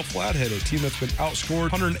Kalispell Flathead, a team that's been outscored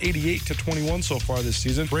 188-21 so far this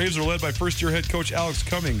season. Braves are led by first-year head coach Alex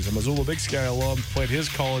Cummings, a Missoula Big Sky alum, played his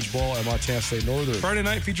college ball at Montana State Northern. Friday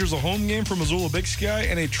night features a home game for Missoula Big Sky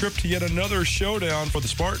and a trip to yet another showdown for the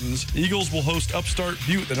Spartans. Eagles will host upstart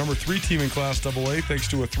Butte, the number 3 team in Class AA, thanks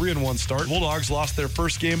to a 3-1 start. Bulldogs lost their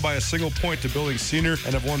first game by a single point to Billings Senior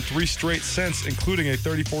and have won 3 straight since, including a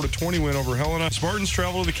 34-20 win over Helena. Spartans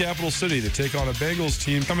travel to the capital city to take on a Bengals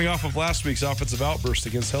team coming off of last week's offensive outburst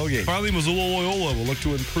against Hellgate. Finally, Missoula Loyola will look to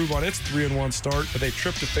improve on its 3-1 start with a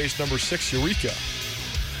trip to face number 6 Eureka.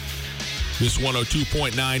 This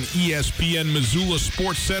 102.9 ESPN Missoula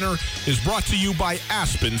Sports Center is brought to you by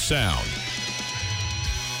Aspen Sound.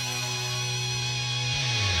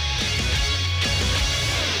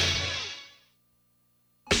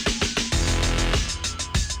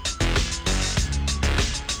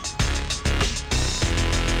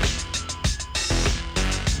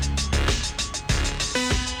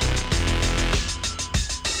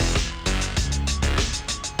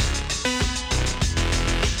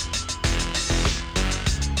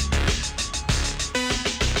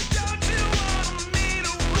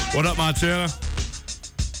 What up, Montana?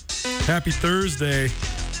 Happy Thursday.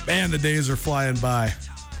 Man, the days are flying by.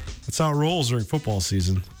 That's how it rolls during football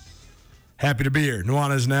season. Happy to be here.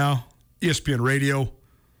 Nuanez Now, ESPN Radio,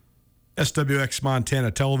 SWX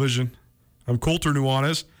Montana Television. I'm Colter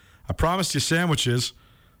Nuanez. I promised you sandwiches.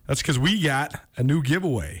 That's because we got a new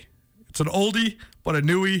giveaway. It's an oldie, but a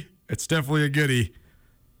newie. It's definitely a goodie.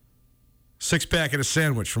 6-pack and a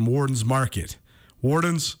sandwich from Warden's Market.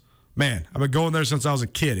 Warden's, Man, I've been going there since I was a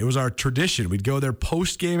kid. It was our tradition. We'd go there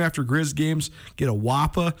post-game after Grizz games, get a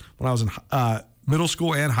Whoppa when I was in middle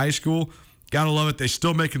school and high school. Gotta love it. They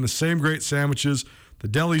still making the same great sandwiches. The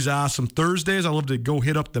deli's awesome. Thursdays, I love to go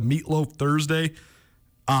hit up the Meatloaf Thursday.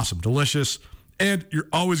 Awesome, delicious. And you're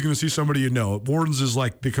always going to see somebody you know. Worden's is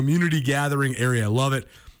like the community gathering area. I love it.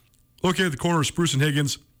 Located at the corner of Spruce and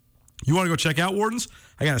Higgins. You want to go check out Worden's?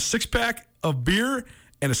 I got a 6-pack of beer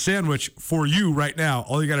and a sandwich for you right now.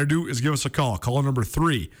 All you got to do is give us a call. Call number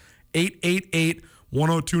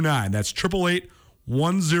 3-888-1029. That's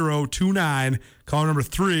 888-1029. Call number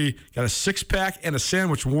 3. Got a 6-pack and a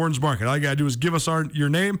sandwich from Worden's Market. All you got to do is give us your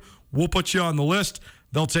name. We'll put you on the list.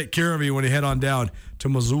 They'll take care of you when you head on down to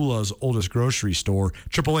Missoula's oldest grocery store.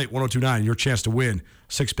 888-1029, your chance to win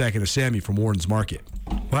a 6-pack and a Sammy from Worden's Market.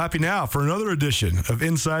 Well, happy now for another edition of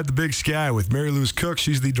Inside the Big Sky with Mary Louise Cook.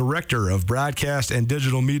 She's the director of broadcast and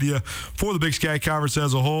digital media for the Big Sky Conference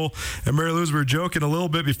as a whole. And Mary Louise, we were joking a little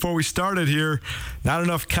bit before we started here. Not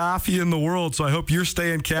enough coffee in the world, so I hope you're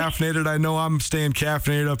staying caffeinated. I know I'm staying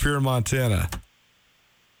caffeinated up here in Montana.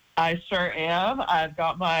 I sure am. I've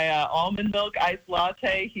got my almond milk iced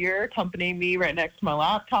latte here accompanying me right next to my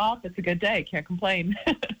laptop. It's a good day. Can't complain.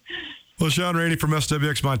 Well, Sean Rainey from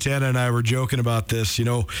SWX Montana and I were joking about this. You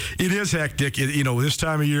know, it is hectic. This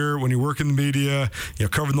time of year when you work in the media,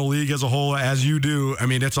 covering the league as a whole, as you do, I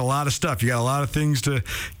mean, it's a lot of stuff. You got a lot of things to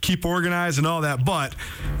keep organized and all that, but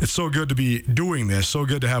it's so good to be doing this. So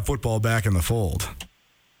good to have football back in the fold.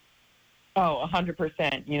 Oh,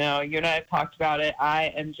 100%. You and I have talked about it.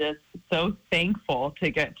 I am just so thankful to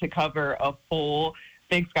get to cover a full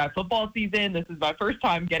Big Sky football season. This is my first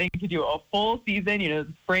time getting to do a full season. The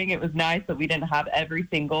spring, it was nice that we didn't have every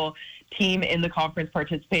single team in the conference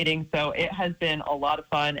participating. So it has been a lot of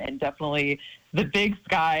fun, and definitely the Big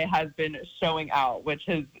Sky has been showing out, which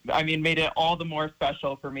has, made it all the more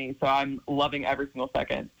special for me. So I'm loving every single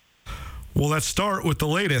second. Well, let's start with the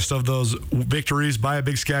latest of those victories by a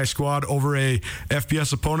Big Sky squad over a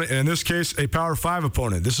FBS opponent, and in this case, a Power 5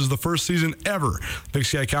 opponent. This is the first season ever Big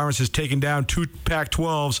Sky Conference has taken down 2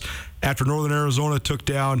 Pac-12s after Northern Arizona took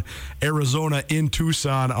down Arizona in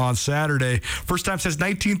Tucson on Saturday. First time since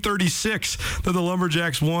 1936 that the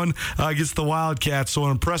Lumberjacks won against the Wildcats, so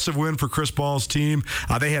an impressive win for Chris Ball's team.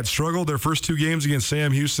 They had struggled their first 2 games against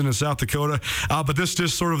Sam Houston and South Dakota, but this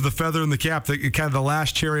just sort of the feather in the cap, kind of the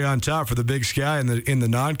last cherry on top for the Big Sky in the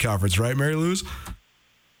non-conference, right, Mary Louise?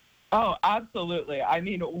 Oh, absolutely.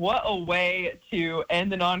 What a way to end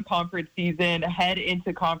the non-conference season, head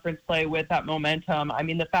into conference play with that momentum.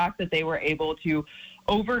 The fact that they were able to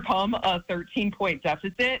overcome a 13-point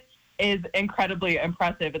deficit is incredibly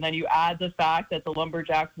impressive. And then you add the fact that the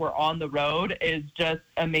Lumberjacks were on the road is just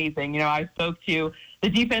amazing. I spoke to the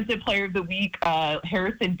defensive player of the week,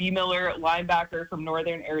 Harrison B. Miller, linebacker from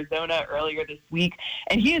Northern Arizona, earlier this week.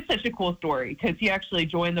 And he is such a cool story because he actually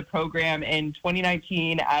joined the program in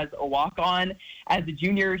 2019 as a walk-on. As a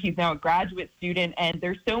junior, he's now a graduate student, and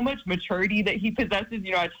there's so much maturity that he possesses.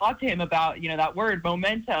 I talked to him about, that word,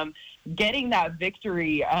 momentum, getting that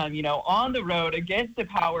victory, on the road against a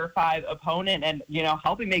Power 5 opponent and,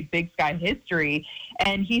 helping make Big Sky history.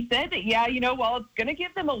 And he said that, while it's going to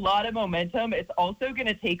give them a lot of momentum, it's also going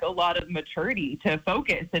to take a lot of maturity to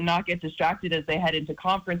focus and not get distracted as they head into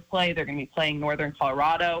conference play. They're going to be playing Northern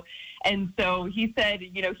Colorado. And so he said,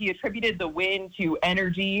 he attributed the win to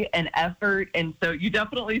energy and effort. And so you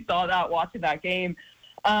definitely saw that watching that game.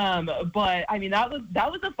 But that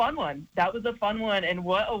was a fun one. That was a fun one. And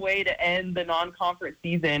what a way to end the non-conference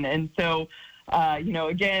season. And so,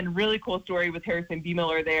 again, really cool story with Harrison B.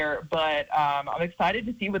 Miller there, but I'm excited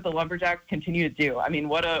to see what the Lumberjacks continue to do.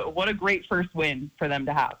 What a great first win for them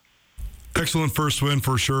to have. Excellent first win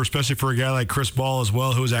for sure, especially for a guy like Chris Ball as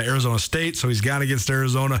well, who was at Arizona State, so he's gone against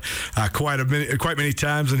Arizona quite many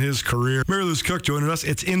times in his career. Mary Louise Cook joining us.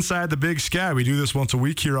 It's Inside the Big Sky. We do this once a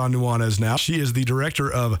week here on Nuanez Now. She is the director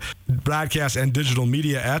of broadcast and digital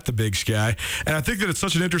media at the Big Sky, and I think that it's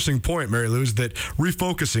such an interesting point, Mary Louise, that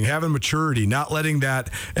refocusing, having maturity, not letting that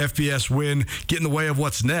FBS win get in the way of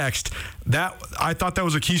what's next. That I thought that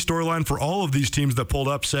was a key storyline for all of these teams that pulled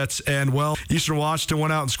upsets, and Eastern Washington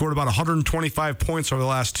went out and scored about 125 points over the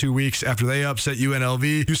last 2 weeks after they upset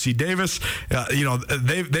UNLV. UC Davis,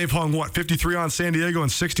 they've hung 53 on San Diego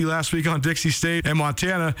and 60 last week on Dixie State. And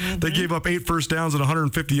Montana, they gave up 8 first downs and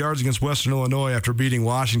 150 yards against Western Illinois after beating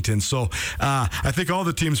Washington. So I think all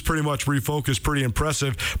the teams pretty much refocused, pretty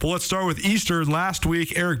impressive. But let's start with Eastern. Last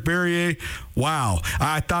week, Eric Barrier, wow,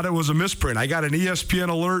 I thought it was a misprint. I got an ESPN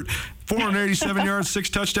alert. 487 yards, 6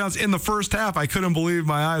 touchdowns in the first half. I couldn't believe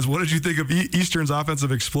my eyes. What did you think of Eastern's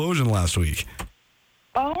offensive explosion last week?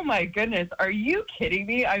 Oh, my goodness. Are you kidding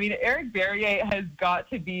me? I mean, Eric Barriere has got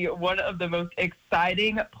to be one of the most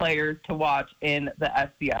exciting players to watch in the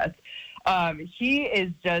FCS. He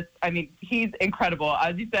is just, he's incredible.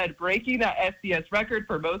 As you said, breaking that FCS record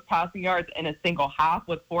for most passing yards in a single half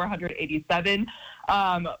with 487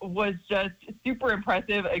 was just super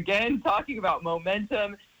impressive. Again, talking about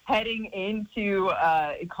momentum heading into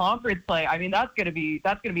conference play. I mean, that's going to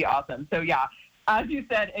be awesome. So, yeah. As you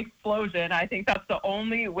said, explosion. I think that's the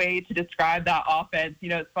only way to describe that offense. You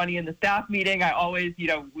know, it's funny, in the staff meeting, I always,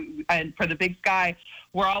 and for the Big Sky,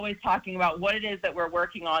 we're always talking about what it is that we're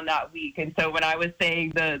working on that week. And so when I was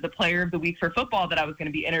saying the player of the week for football that I was going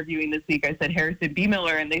to be interviewing this week, I said Harrison B.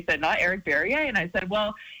 Miller, and they said, not Eric Barriere. And I said,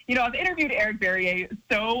 well, I've interviewed Eric Barriere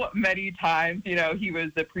so many times. He was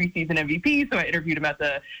the preseason MVP, so I interviewed him at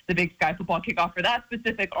the Big Sky football kickoff for that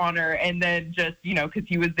specific honor. And then just, because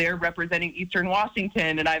he was there representing Eastern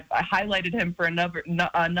Washington, and I highlighted him for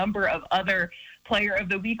a number of other player of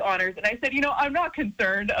the week honors. And I said, I'm not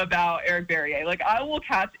concerned about Eric Barriere. Like, I will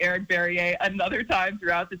catch Eric Barriere another time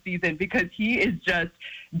throughout the season because he is just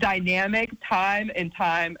dynamic time and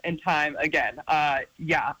time again.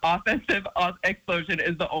 Offensive explosion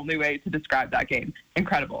is the only way to describe that game.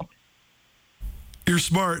 Incredible. You're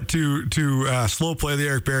smart to slow play the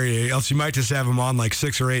Eric Barriere, else you might just have him on like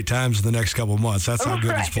 6 or 8 times in the next couple of months. That's how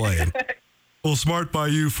good he's playing. Well, smart by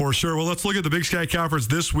you for sure. Well, let's look at the Big Sky Conference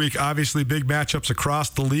this week. Obviously, big matchups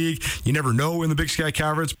across the league. You never know in the Big Sky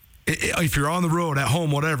Conference. If you're on the road, at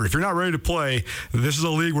home, whatever, if you're not ready to play, this is a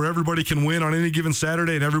league where everybody can win on any given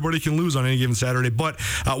Saturday and everybody can lose on any given Saturday. But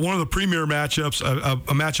one of the premier matchups,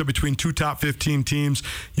 a matchup between 2 top 15 teams,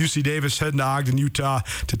 UC Davis heading to Ogden, Utah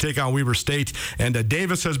to take on Weber State. And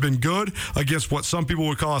Davis has been good against what some people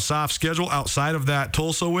would call a soft schedule outside of that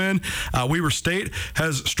Tulsa win. Weber State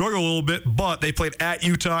has struggled a little bit, but they played at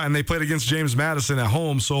Utah and they played against James Madison at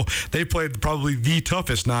home. So they played probably the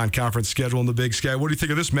toughest non-conference schedule in the Big Sky. What do you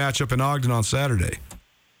think of this matchup in Ogden on Saturday?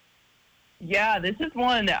 Yeah, this is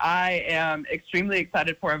one that I am extremely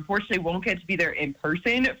excited for. Unfortunately, won't get to be there in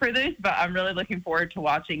person for this, but I'm really looking forward to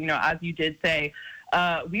watching. As you did say,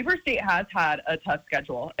 Weber State has had a tough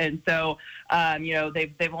schedule, and so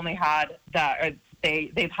they've only had that.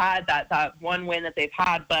 They've had that one win that they've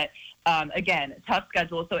had, but again, tough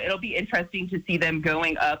schedule. So it'll be interesting to see them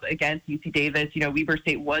going up against UC Davis. Weber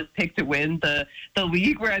State was picked to win the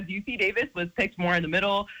league, whereas UC Davis was picked more in the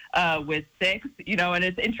middle with 6, and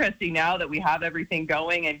it's interesting now that we have everything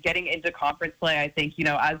going and getting into conference play. I think,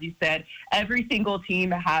 as you said, every single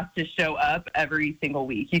team has to show up every single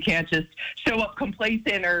week. You can't just show up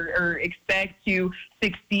complacent or expect to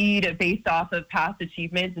succeed based off of past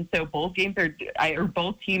achievements. And so both teams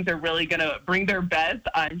are really going to bring their best,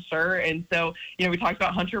 I'm sure. And so, we talked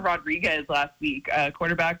about Hunter Rodriguez last week,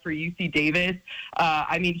 quarterback for UC Davis.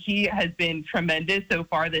 He has been tremendous so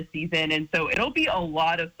far this season. And so it'll be a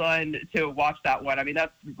lot of fun to watch that one.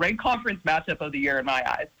 That's ranked conference matchup of the year in my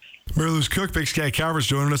eyes. Mary-Louise Cook, Big Sky Conference,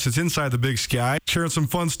 joining us. It's Inside the Big Sky, sharing some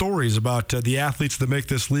fun stories about the athletes that make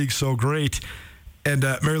this league so great. And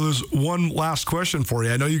Mary-Louise, one last question for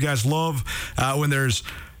you. I know you guys love when there's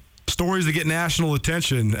stories that get national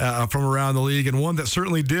attention from around the league, and one that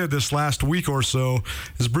certainly did this last week or so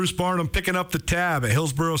is Bruce Barnum picking up the tab at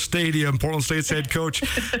Hillsborough Stadium. Portland State's head coach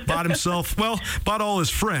bought all his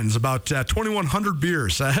friends about 2,100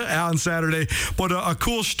 beers on Saturday. But a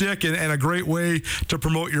cool shtick and a great way to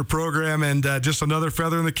promote your program, and just another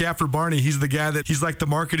feather in the cap for Barney. He's the guy he's like the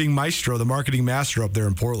marketing maestro, the marketing master up there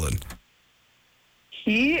in Portland.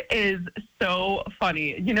 He is so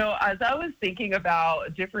funny. As I was thinking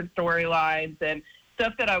about different storylines and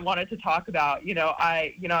stuff that I wanted to talk about,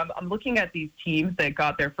 I'm looking at these teams that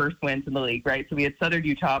got their first wins in the league, right? So we had Southern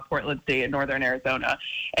Utah, Portland State, and Northern Arizona.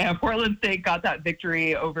 And Portland State got that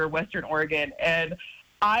victory over Western Oregon. And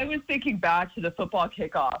I was thinking back to the football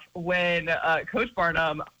kickoff when Coach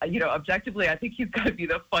Barnum, objectively, I think he's got to be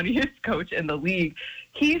the funniest coach in the league.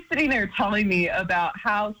 He's sitting there telling me about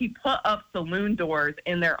how he put up saloon doors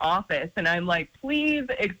in their office. And I'm like, please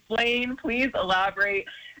explain, please elaborate.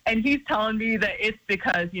 And he's telling me that it's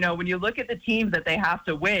because, when you look at the teams that they have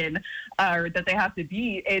to win or that they have to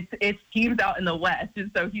beat, it's teams out in the West.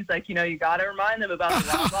 And so he's like, you got to remind them about the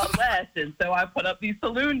Wild Wild West. And so I put up these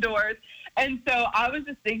saloon doors. And so I was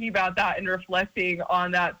just thinking about that and reflecting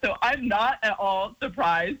on that. So I'm not at all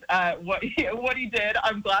surprised at what he did.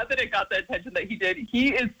 I'm glad that it got the attention that he did.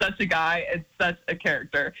 He is such a guy and such a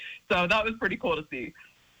character. So that was pretty cool to see.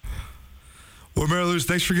 Well, Mary-Louise,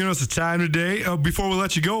 thanks for giving us the time today. Before we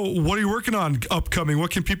let you go, what are you working on upcoming? Where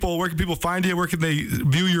can people find you? Where can they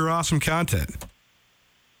view your awesome content?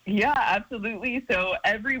 Yeah, absolutely. So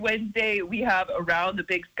every Wednesday we have Around the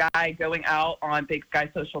Big Sky going out on Big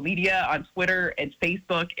Sky social media, on Twitter and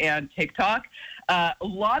Facebook and TikTok. A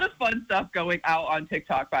lot of fun stuff going out on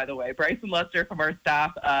TikTok, by the way. Bryson Lester from our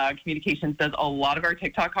staff communications does a lot of our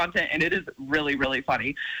TikTok content, and it is really, really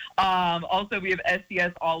funny. Also, we have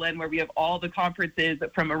SDS All In, where we have all the conferences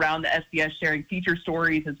from around the SDS sharing feature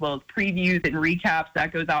stories as well as previews and recaps.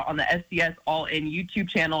 That goes out on the SDS All In YouTube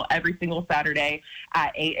channel every single Saturday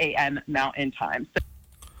at 8 a.m. Mountain Time.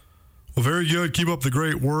 Well, very good. Keep up the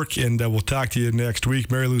great work, and we'll talk to you next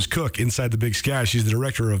week. Mary Louise Cook, Inside the Big Sky. She's the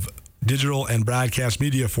director of digital and broadcast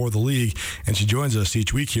media for the league, and she joins us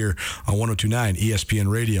each week here on 102.9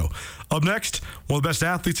 ESPN Radio. Up next, one of the best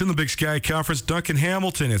athletes in the Big Sky Conference, Duncan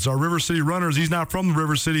Hamilton. It's our River City Runners. He's not from the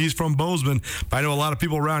River City. He's from Bozeman, but I know a lot of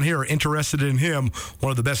people around here are interested in him, one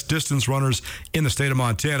of the best distance runners in the state of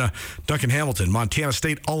Montana. Duncan Hamilton, Montana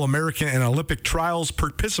State All-American and Olympic Trials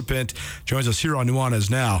participant, joins us here on Nuanez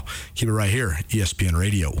Now. Keep it right here, ESPN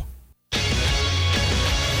Radio.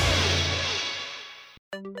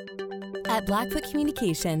 At Blackfoot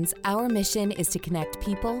Communications, our mission is to connect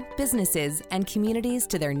people, businesses, and communities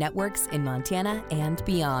to their networks in Montana and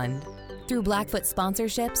beyond. Through Blackfoot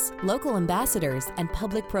sponsorships, local ambassadors, and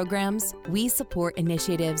public programs, we support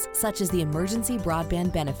initiatives such as the Emergency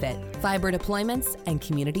Broadband Benefit, fiber deployments, and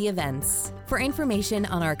community events. For information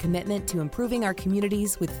on our commitment to improving our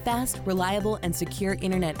communities with fast, reliable, and secure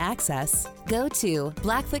internet access, go to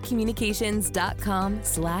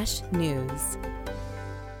blackfootcommunications.com/news.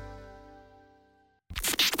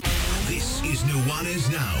 This is Nuanez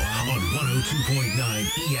Now on 102.9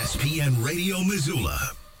 ESPN Radio Missoula.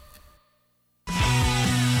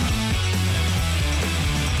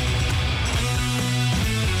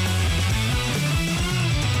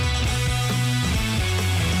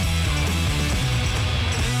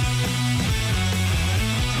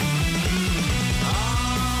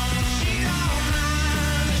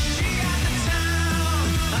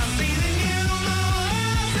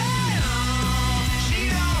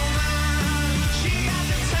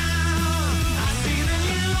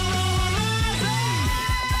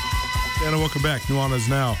 Welcome back. Nuanez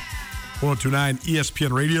Now, 102.9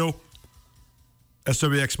 ESPN Radio,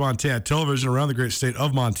 SWX Montana Television around the great state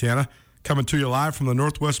of Montana, coming to you live from the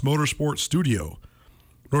Northwest Motorsport Studio.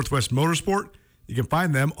 Northwest Motorsport, you can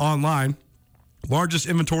find them online. Largest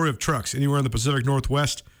inventory of trucks anywhere in the Pacific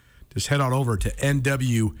Northwest. Just head on over to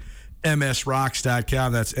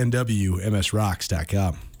nwmsrocks.com. That's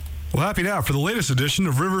nwmsrocks.com. Well, happy now for the latest edition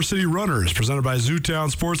of River City Runners, presented by Zootown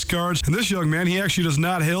Sports Cards. And this young man, he actually does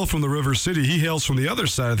not hail from the River City. He hails from the other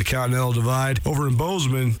side of the Continental Divide, over in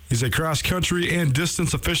Bozeman. He's a cross-country and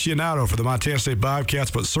distance aficionado for the Montana State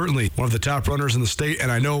Bobcats, but certainly one of the top runners in the state. And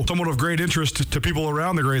I know somewhat of great interest to people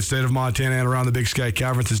around the great state of Montana and around the Big Sky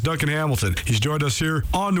Conference is Duncan Hamilton. He's joined us here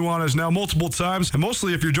on Nuanez Now multiple times. And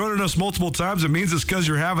mostly, if you're joining us multiple times, it means it's because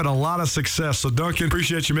you're having a lot of success. So, Duncan,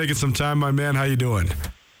 appreciate you making some time, my man. How you doing?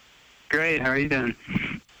 Great. How are you doing?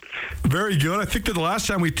 Very good. I think that the last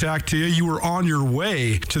time we talked to you, you were on your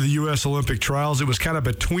way to the U.S. Olympic trials. It was kind of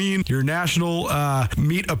between your national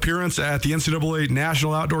meet appearance at the NCAA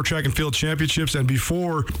National Outdoor Track and Field Championships and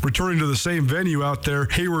before returning to the same venue out there,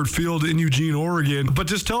 Hayward Field in Eugene, Oregon. But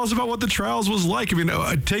just tell us about what the trials was like. I mean,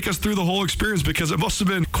 take us through the whole experience, because it must have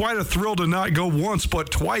been quite a thrill to not go once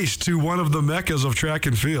but twice to one of the meccas of track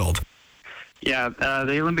and field. Yeah,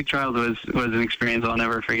 the Olympic trials was an experience I'll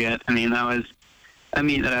never forget. I mean, that was a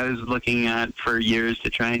meet that I was looking at for years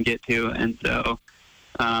to try and get to, and so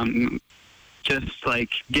just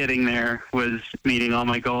like getting there was meeting all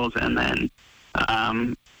my goals, and then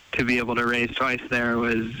to be able to race twice there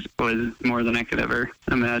was more than I could ever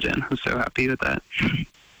imagine. I'm so happy with that.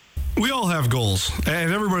 We all have goals,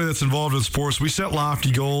 and everybody that's involved in sports, we set lofty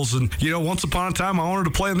goals. And, you know, once upon a time, I wanted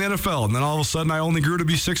to play in the NFL, and then all of a sudden, I only grew to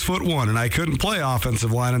be 6'1", and I couldn't play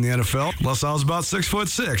offensive line in the NFL unless I was about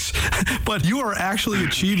 6'6". But you are actually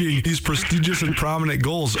achieving these prestigious and prominent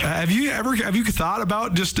goals. Have you thought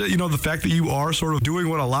about just the fact that you are sort of doing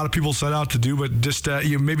what a lot of people set out to do, but just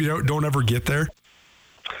you maybe don't ever get there?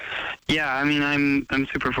 Yeah, I mean, I'm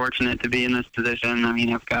super fortunate to be in this position. I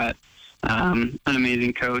mean, I've got an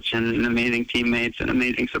amazing coach and amazing teammates and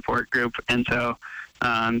amazing support group, and so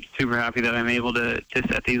I'm super happy that I'm able to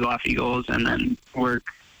set these lofty goals and then work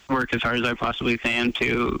as hard as I possibly can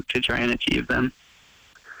to try and achieve them.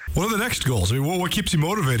 What are the next goals? I mean, what keeps you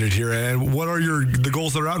motivated here, and what are the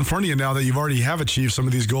goals that are out in front of you now that you've already have achieved some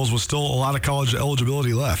of these goals with still a lot of college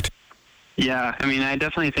eligibility left? Yeah, I mean, I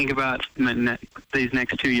definitely think about these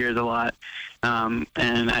next 2 years a lot.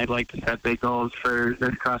 And I'd like to set big goals for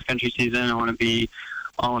this cross-country season. I want to be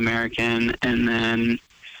All-American, and then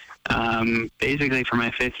basically for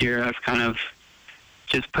my 5th year, I've kind of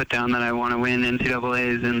just put down that I want to win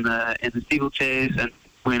NCAAs in the steeplechase and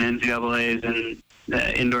win NCAAs in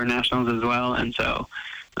the indoor nationals as well. And so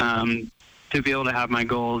to be able to have my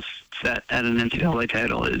goals set at an NCAA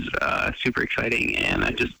title is super exciting, and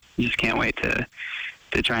I just can't wait to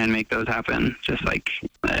try and make those happen, just like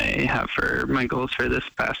I have for my goals for this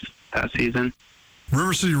past season.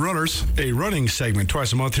 River City Runners, a running segment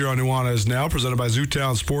twice a month here on Nuanez Now, presented by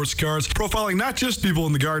Zootown Sports Cards, profiling not just people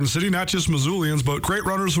in the Garden City, not just Missoulians, but great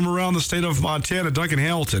runners from around the state of Montana. Duncan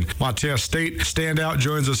Hamilton, Montana State standout,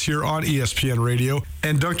 joins us here on ESPN Radio.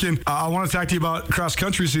 And Duncan, I want to talk to you about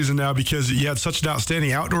cross-country season now, because you had such an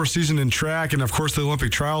outstanding outdoor season in track and, of course, the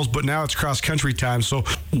Olympic trials, but now it's cross-country time. So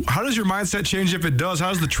how does your mindset change if it does? How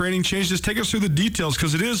does the training change? Just take us through the details,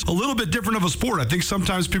 because it is a little bit different of a sport. I think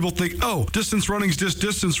sometimes people think, oh, distance running's just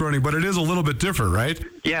distance running, but it is a little bit different, right?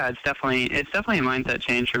 Yeah, it's definitely a mindset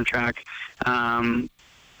change from track.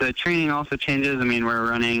 The training also changes. I mean, we're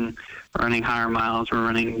running higher miles, we're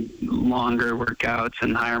running longer workouts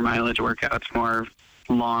and higher mileage workouts, more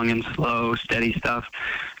long and slow, steady stuff.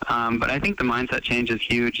 But I think the mindset change is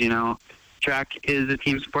huge. You know, track is a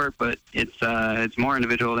team sport, but it's more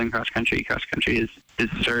individual than cross country. Cross country is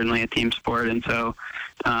certainly a team sport, and so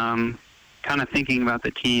kind of thinking about the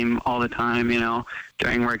team all the time, you know,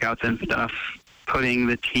 during workouts and stuff, putting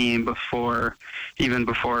the team before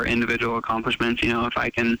individual accomplishments. You know, if I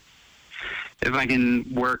can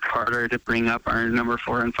work harder to bring up our number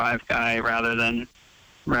 4 and 5 guy rather than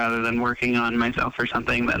working on myself or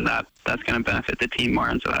something, then that's going to benefit the team more.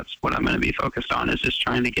 And so that's what I'm going to be focused on, is just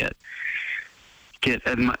trying to get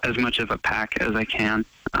as much of a pack as I can,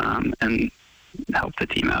 and help the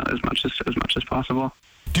team out as much as possible.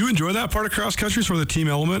 Do you enjoy that part of cross country, sort of the team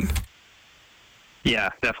element?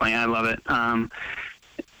 Yeah, definitely. I love it.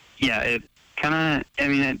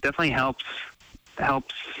 It definitely helps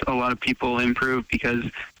a lot of people improve, because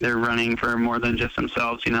they're running for more than just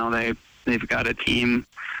themselves. You know, they've got a team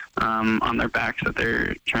on their backs that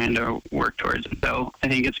they're trying to work towards. And so I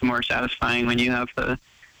think it's more satisfying when you have a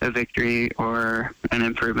victory or an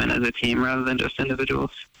improvement as a team rather than just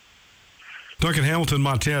individuals. Duncan Hamilton,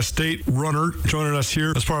 Montana State runner, joining us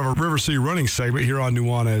here as part of our River City running segment here on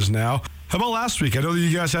Nuanez Now. How about last week? I know that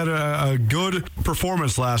you guys had a good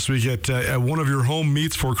performance last week at one of your home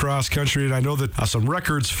meets for cross country, and I know that some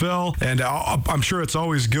records fell, and I'm sure it's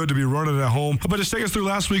always good to be running at home. But just take us through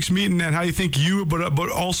last week's meet and how you think you,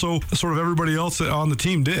 but also sort of everybody else on the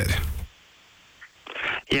team did.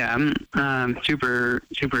 Yeah, I'm super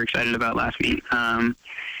excited about last meet.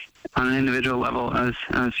 On an individual level, I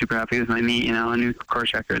was super happy with my meet. You know, a new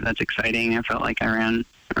course record, that's exciting. I felt like I ran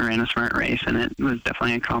a smart race, and it was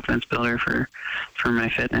definitely a confidence builder for my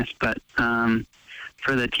fitness. But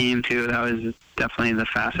for the team too, that was definitely the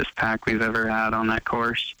fastest pack we've ever had on that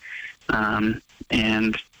course, and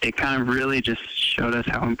it kind of really just showed us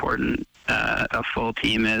how important a full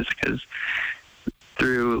team is, because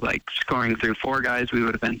through scoring through 4 guys, we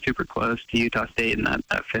would have been super close to Utah State, and that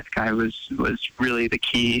 5th guy was really the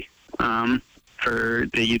key for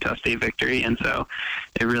the Utah State victory. And so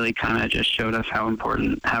it really kind of just showed us how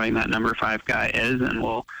important having that number 5 guy is, and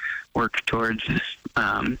we'll work towards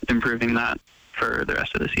improving that for the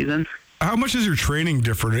rest of the season. How much is your training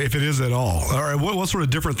different, if it is at all? Or what sort of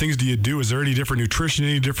different things do you do? Is there any different nutrition,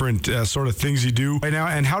 any different sort of things you do right now?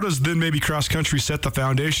 And how does then maybe cross country set the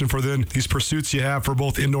foundation for then these pursuits you have for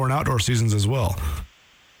both indoor and outdoor seasons as well?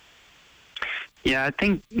 Yeah, I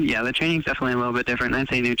think, the training's definitely a little bit different. I'd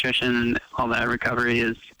say nutrition and all that recovery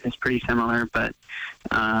is pretty similar, but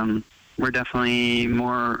we're definitely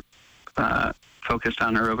more focused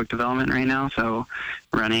on aerobic development right now. So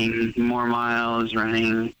running more miles,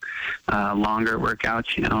 running longer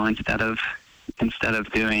workouts, you know, instead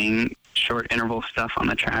of doing short interval stuff on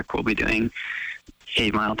the track, we'll be doing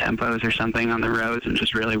 8-mile tempos or something on the roads, and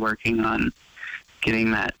just really working on getting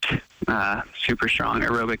that super strong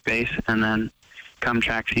aerobic base. And then come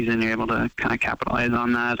track season, you're able to kind of capitalize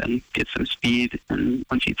on that and get some speed. And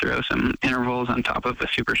once you throw some intervals on top of a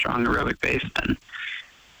super strong aerobic base, then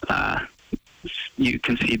you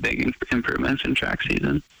can see big improvements in track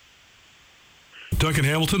season. Duncan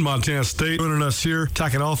Hamilton, Montana State, joining us here,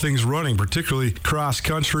 talking all things running, particularly cross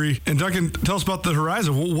country. And Duncan, tell us about the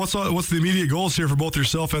horizon. What's the immediate goals here for both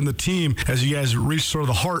yourself and the team as you guys reach sort of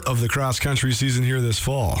the heart of the cross country season here this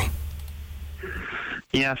fall?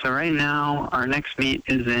 Yeah, so right now our next meet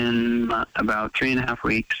is in about 3.5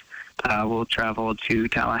 weeks. We'll travel to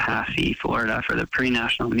Tallahassee, Florida for the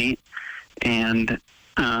pre-national meet. And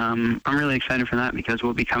I'm really excited for that, because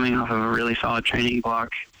we'll be coming off of a really solid training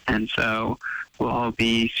block. And so we'll all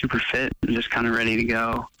be super fit and just kind of ready to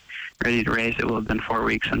go. ready to race. It will have been 4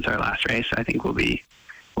 weeks since our last race. I think we'll be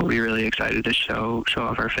really excited to show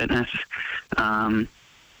off our fitness.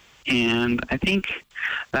 And I think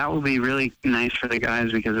that will be really nice for the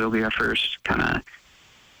guys because it'll be our first kind of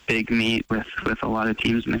big meet with a lot of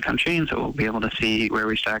teams in the country, and so we'll be able to see where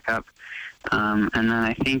we stack up. And then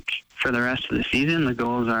I think for the rest of the season, the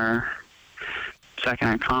goals are second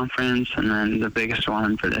at conference, and then the biggest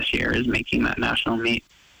one for this year is making that national meet,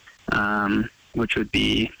 which would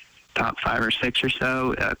be top 5 or 6 or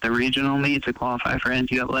so at the regional meet to qualify for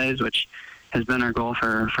NCAAs, which has been our goal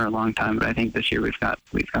for a long time. But I think this year we've got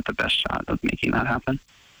the best shot of making that happen.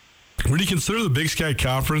 When you consider the Big Sky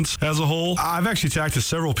Conference as a whole, I've actually talked to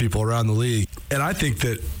several people around the league, and I think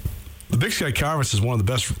that the Big Sky Conference is one of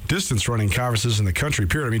the best distance running conferences in the country,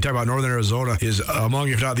 period. I mean, talk about Northern Arizona is among,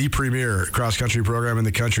 if not the premier cross-country program in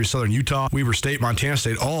the country. Southern Utah, Weber State, Montana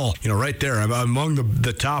State, all, right there among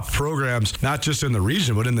the top programs, not just in the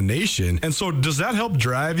region, but in the nation. And so does that help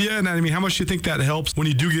drive you? And I mean, how much do you think that helps when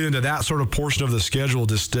you do get into that sort of portion of the schedule,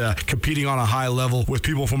 just competing on a high level with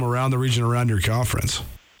people from around the region, around your conference?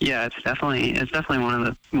 Yeah, it's definitely one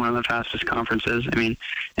of the fastest conferences. I mean,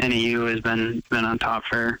 NAU has been on top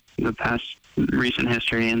for the past recent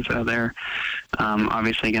history, and so they're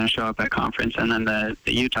obviously going to show up at conference. And then the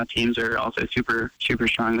Utah teams are also super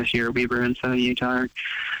strong this year. Weber and Southern Utah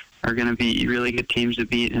are going to be really good teams to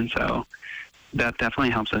beat, and so that definitely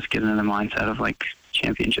helps us get into the mindset of like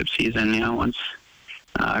championship season. Once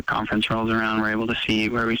conference rolls around, we're able to see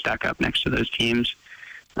where we stack up next to those teams.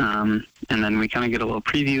 And then we kind of get a little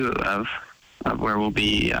preview of where we'll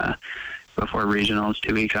be before regionals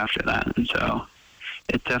 2 weeks after that. And so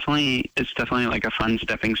it's definitely like a fun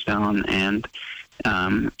stepping stone, and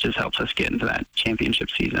just helps us get into that championship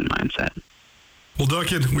season mindset. Well,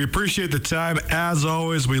 Duncan, we appreciate the time. As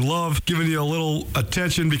always, we love giving you a little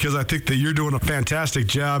attention because I think that you're doing a fantastic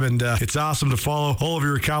job, and it's awesome to follow all of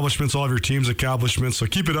your accomplishments, all of your team's accomplishments. So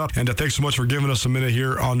keep it up, and thanks so much for giving us a minute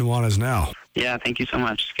here on Nuanez Now. Yeah, thank you so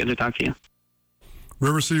much. It's good to talk to you.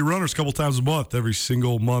 River City Runners, a couple times a month, every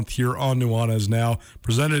single month here on Nuanez Now,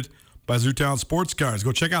 presented by Zootown Sports Cards.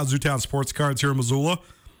 Go check out Zootown Sports Cards here in Missoula.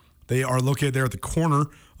 They are located there at the corner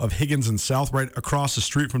of Higgins and South, right across the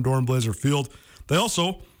street from Dornblazer Field. They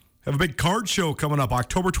also have a big card show coming up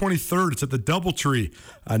October 23rd. It's at the Doubletree.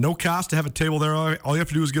 No cost to have a table there. All you have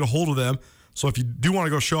to do is get a hold of them. So if you do want to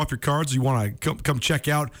go show off your cards, you want to come check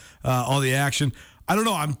out all the action. I don't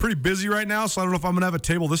know. I'm pretty busy right now, so I don't know if I'm going to have a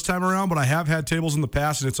table this time around, but I have had tables in the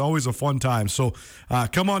past, and it's always a fun time. So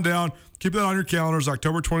come on down. Keep that on your calendars.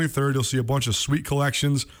 October 23rd, you'll see a bunch of sweet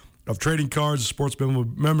collections of trading cards, sports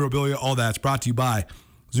memorabilia, all that. It's brought to you by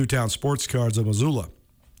Zootown Sports Cards of Missoula.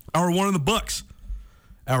 Hour 1 in the books.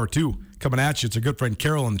 Hour 2 coming at you. It's our good friend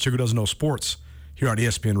Carolyn, the chick who doesn't know sports, here on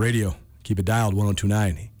ESPN Radio. Keep it dialed,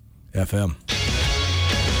 102.9 FM.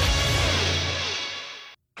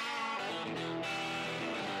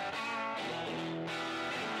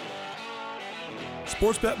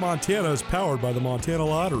 Sportsbet Montana is powered by the Montana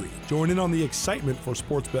Lottery. Join in on the excitement for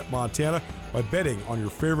Sportsbet Montana by betting on your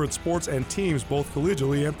favorite sports and teams both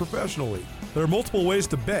collegially and professionally. There are multiple ways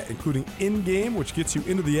to bet, including in-game, which gets you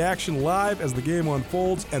into the action live as the game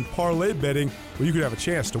unfolds, and parlay betting, where you could have a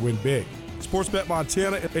chance to win big. Sportsbet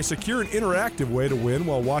Montana is a secure and interactive way to win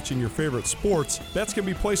while watching your favorite sports. Bets can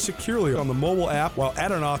be placed securely on the mobile app while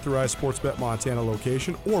at an authorized Sportsbet Montana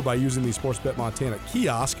location or by using the Sportsbet Montana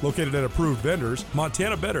kiosk located at approved vendors.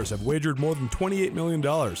 Montana bettors have wagered more than $28 million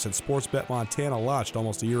since Sportsbet Montana launched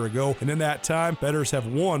almost a year ago, and in that time, bettors have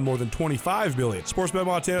won more than $25 million. Sportsbet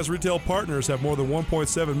Montana's retail partners have more than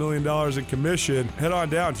 $1.7 million in commission. Head on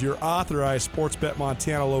down to your authorized Sportsbet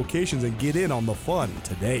Montana locations and get in on the fun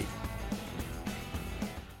today.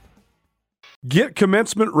 Get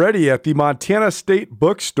commencement ready at the Montana State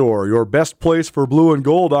Bookstore, your best place for blue and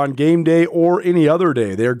gold on game day or any other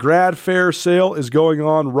day. Their grad fair sale is going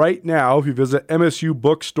on right now if you visit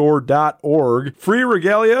msubookstore.org. Free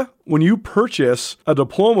regalia when you purchase a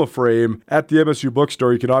diploma frame at the MSU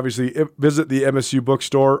Bookstore. You can obviously visit the MSU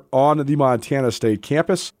Bookstore on the Montana State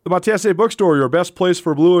campus. The Montana State Bookstore, your best place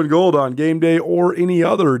for blue and gold on game day or any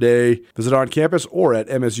other day. Visit on campus or at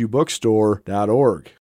msubookstore.org.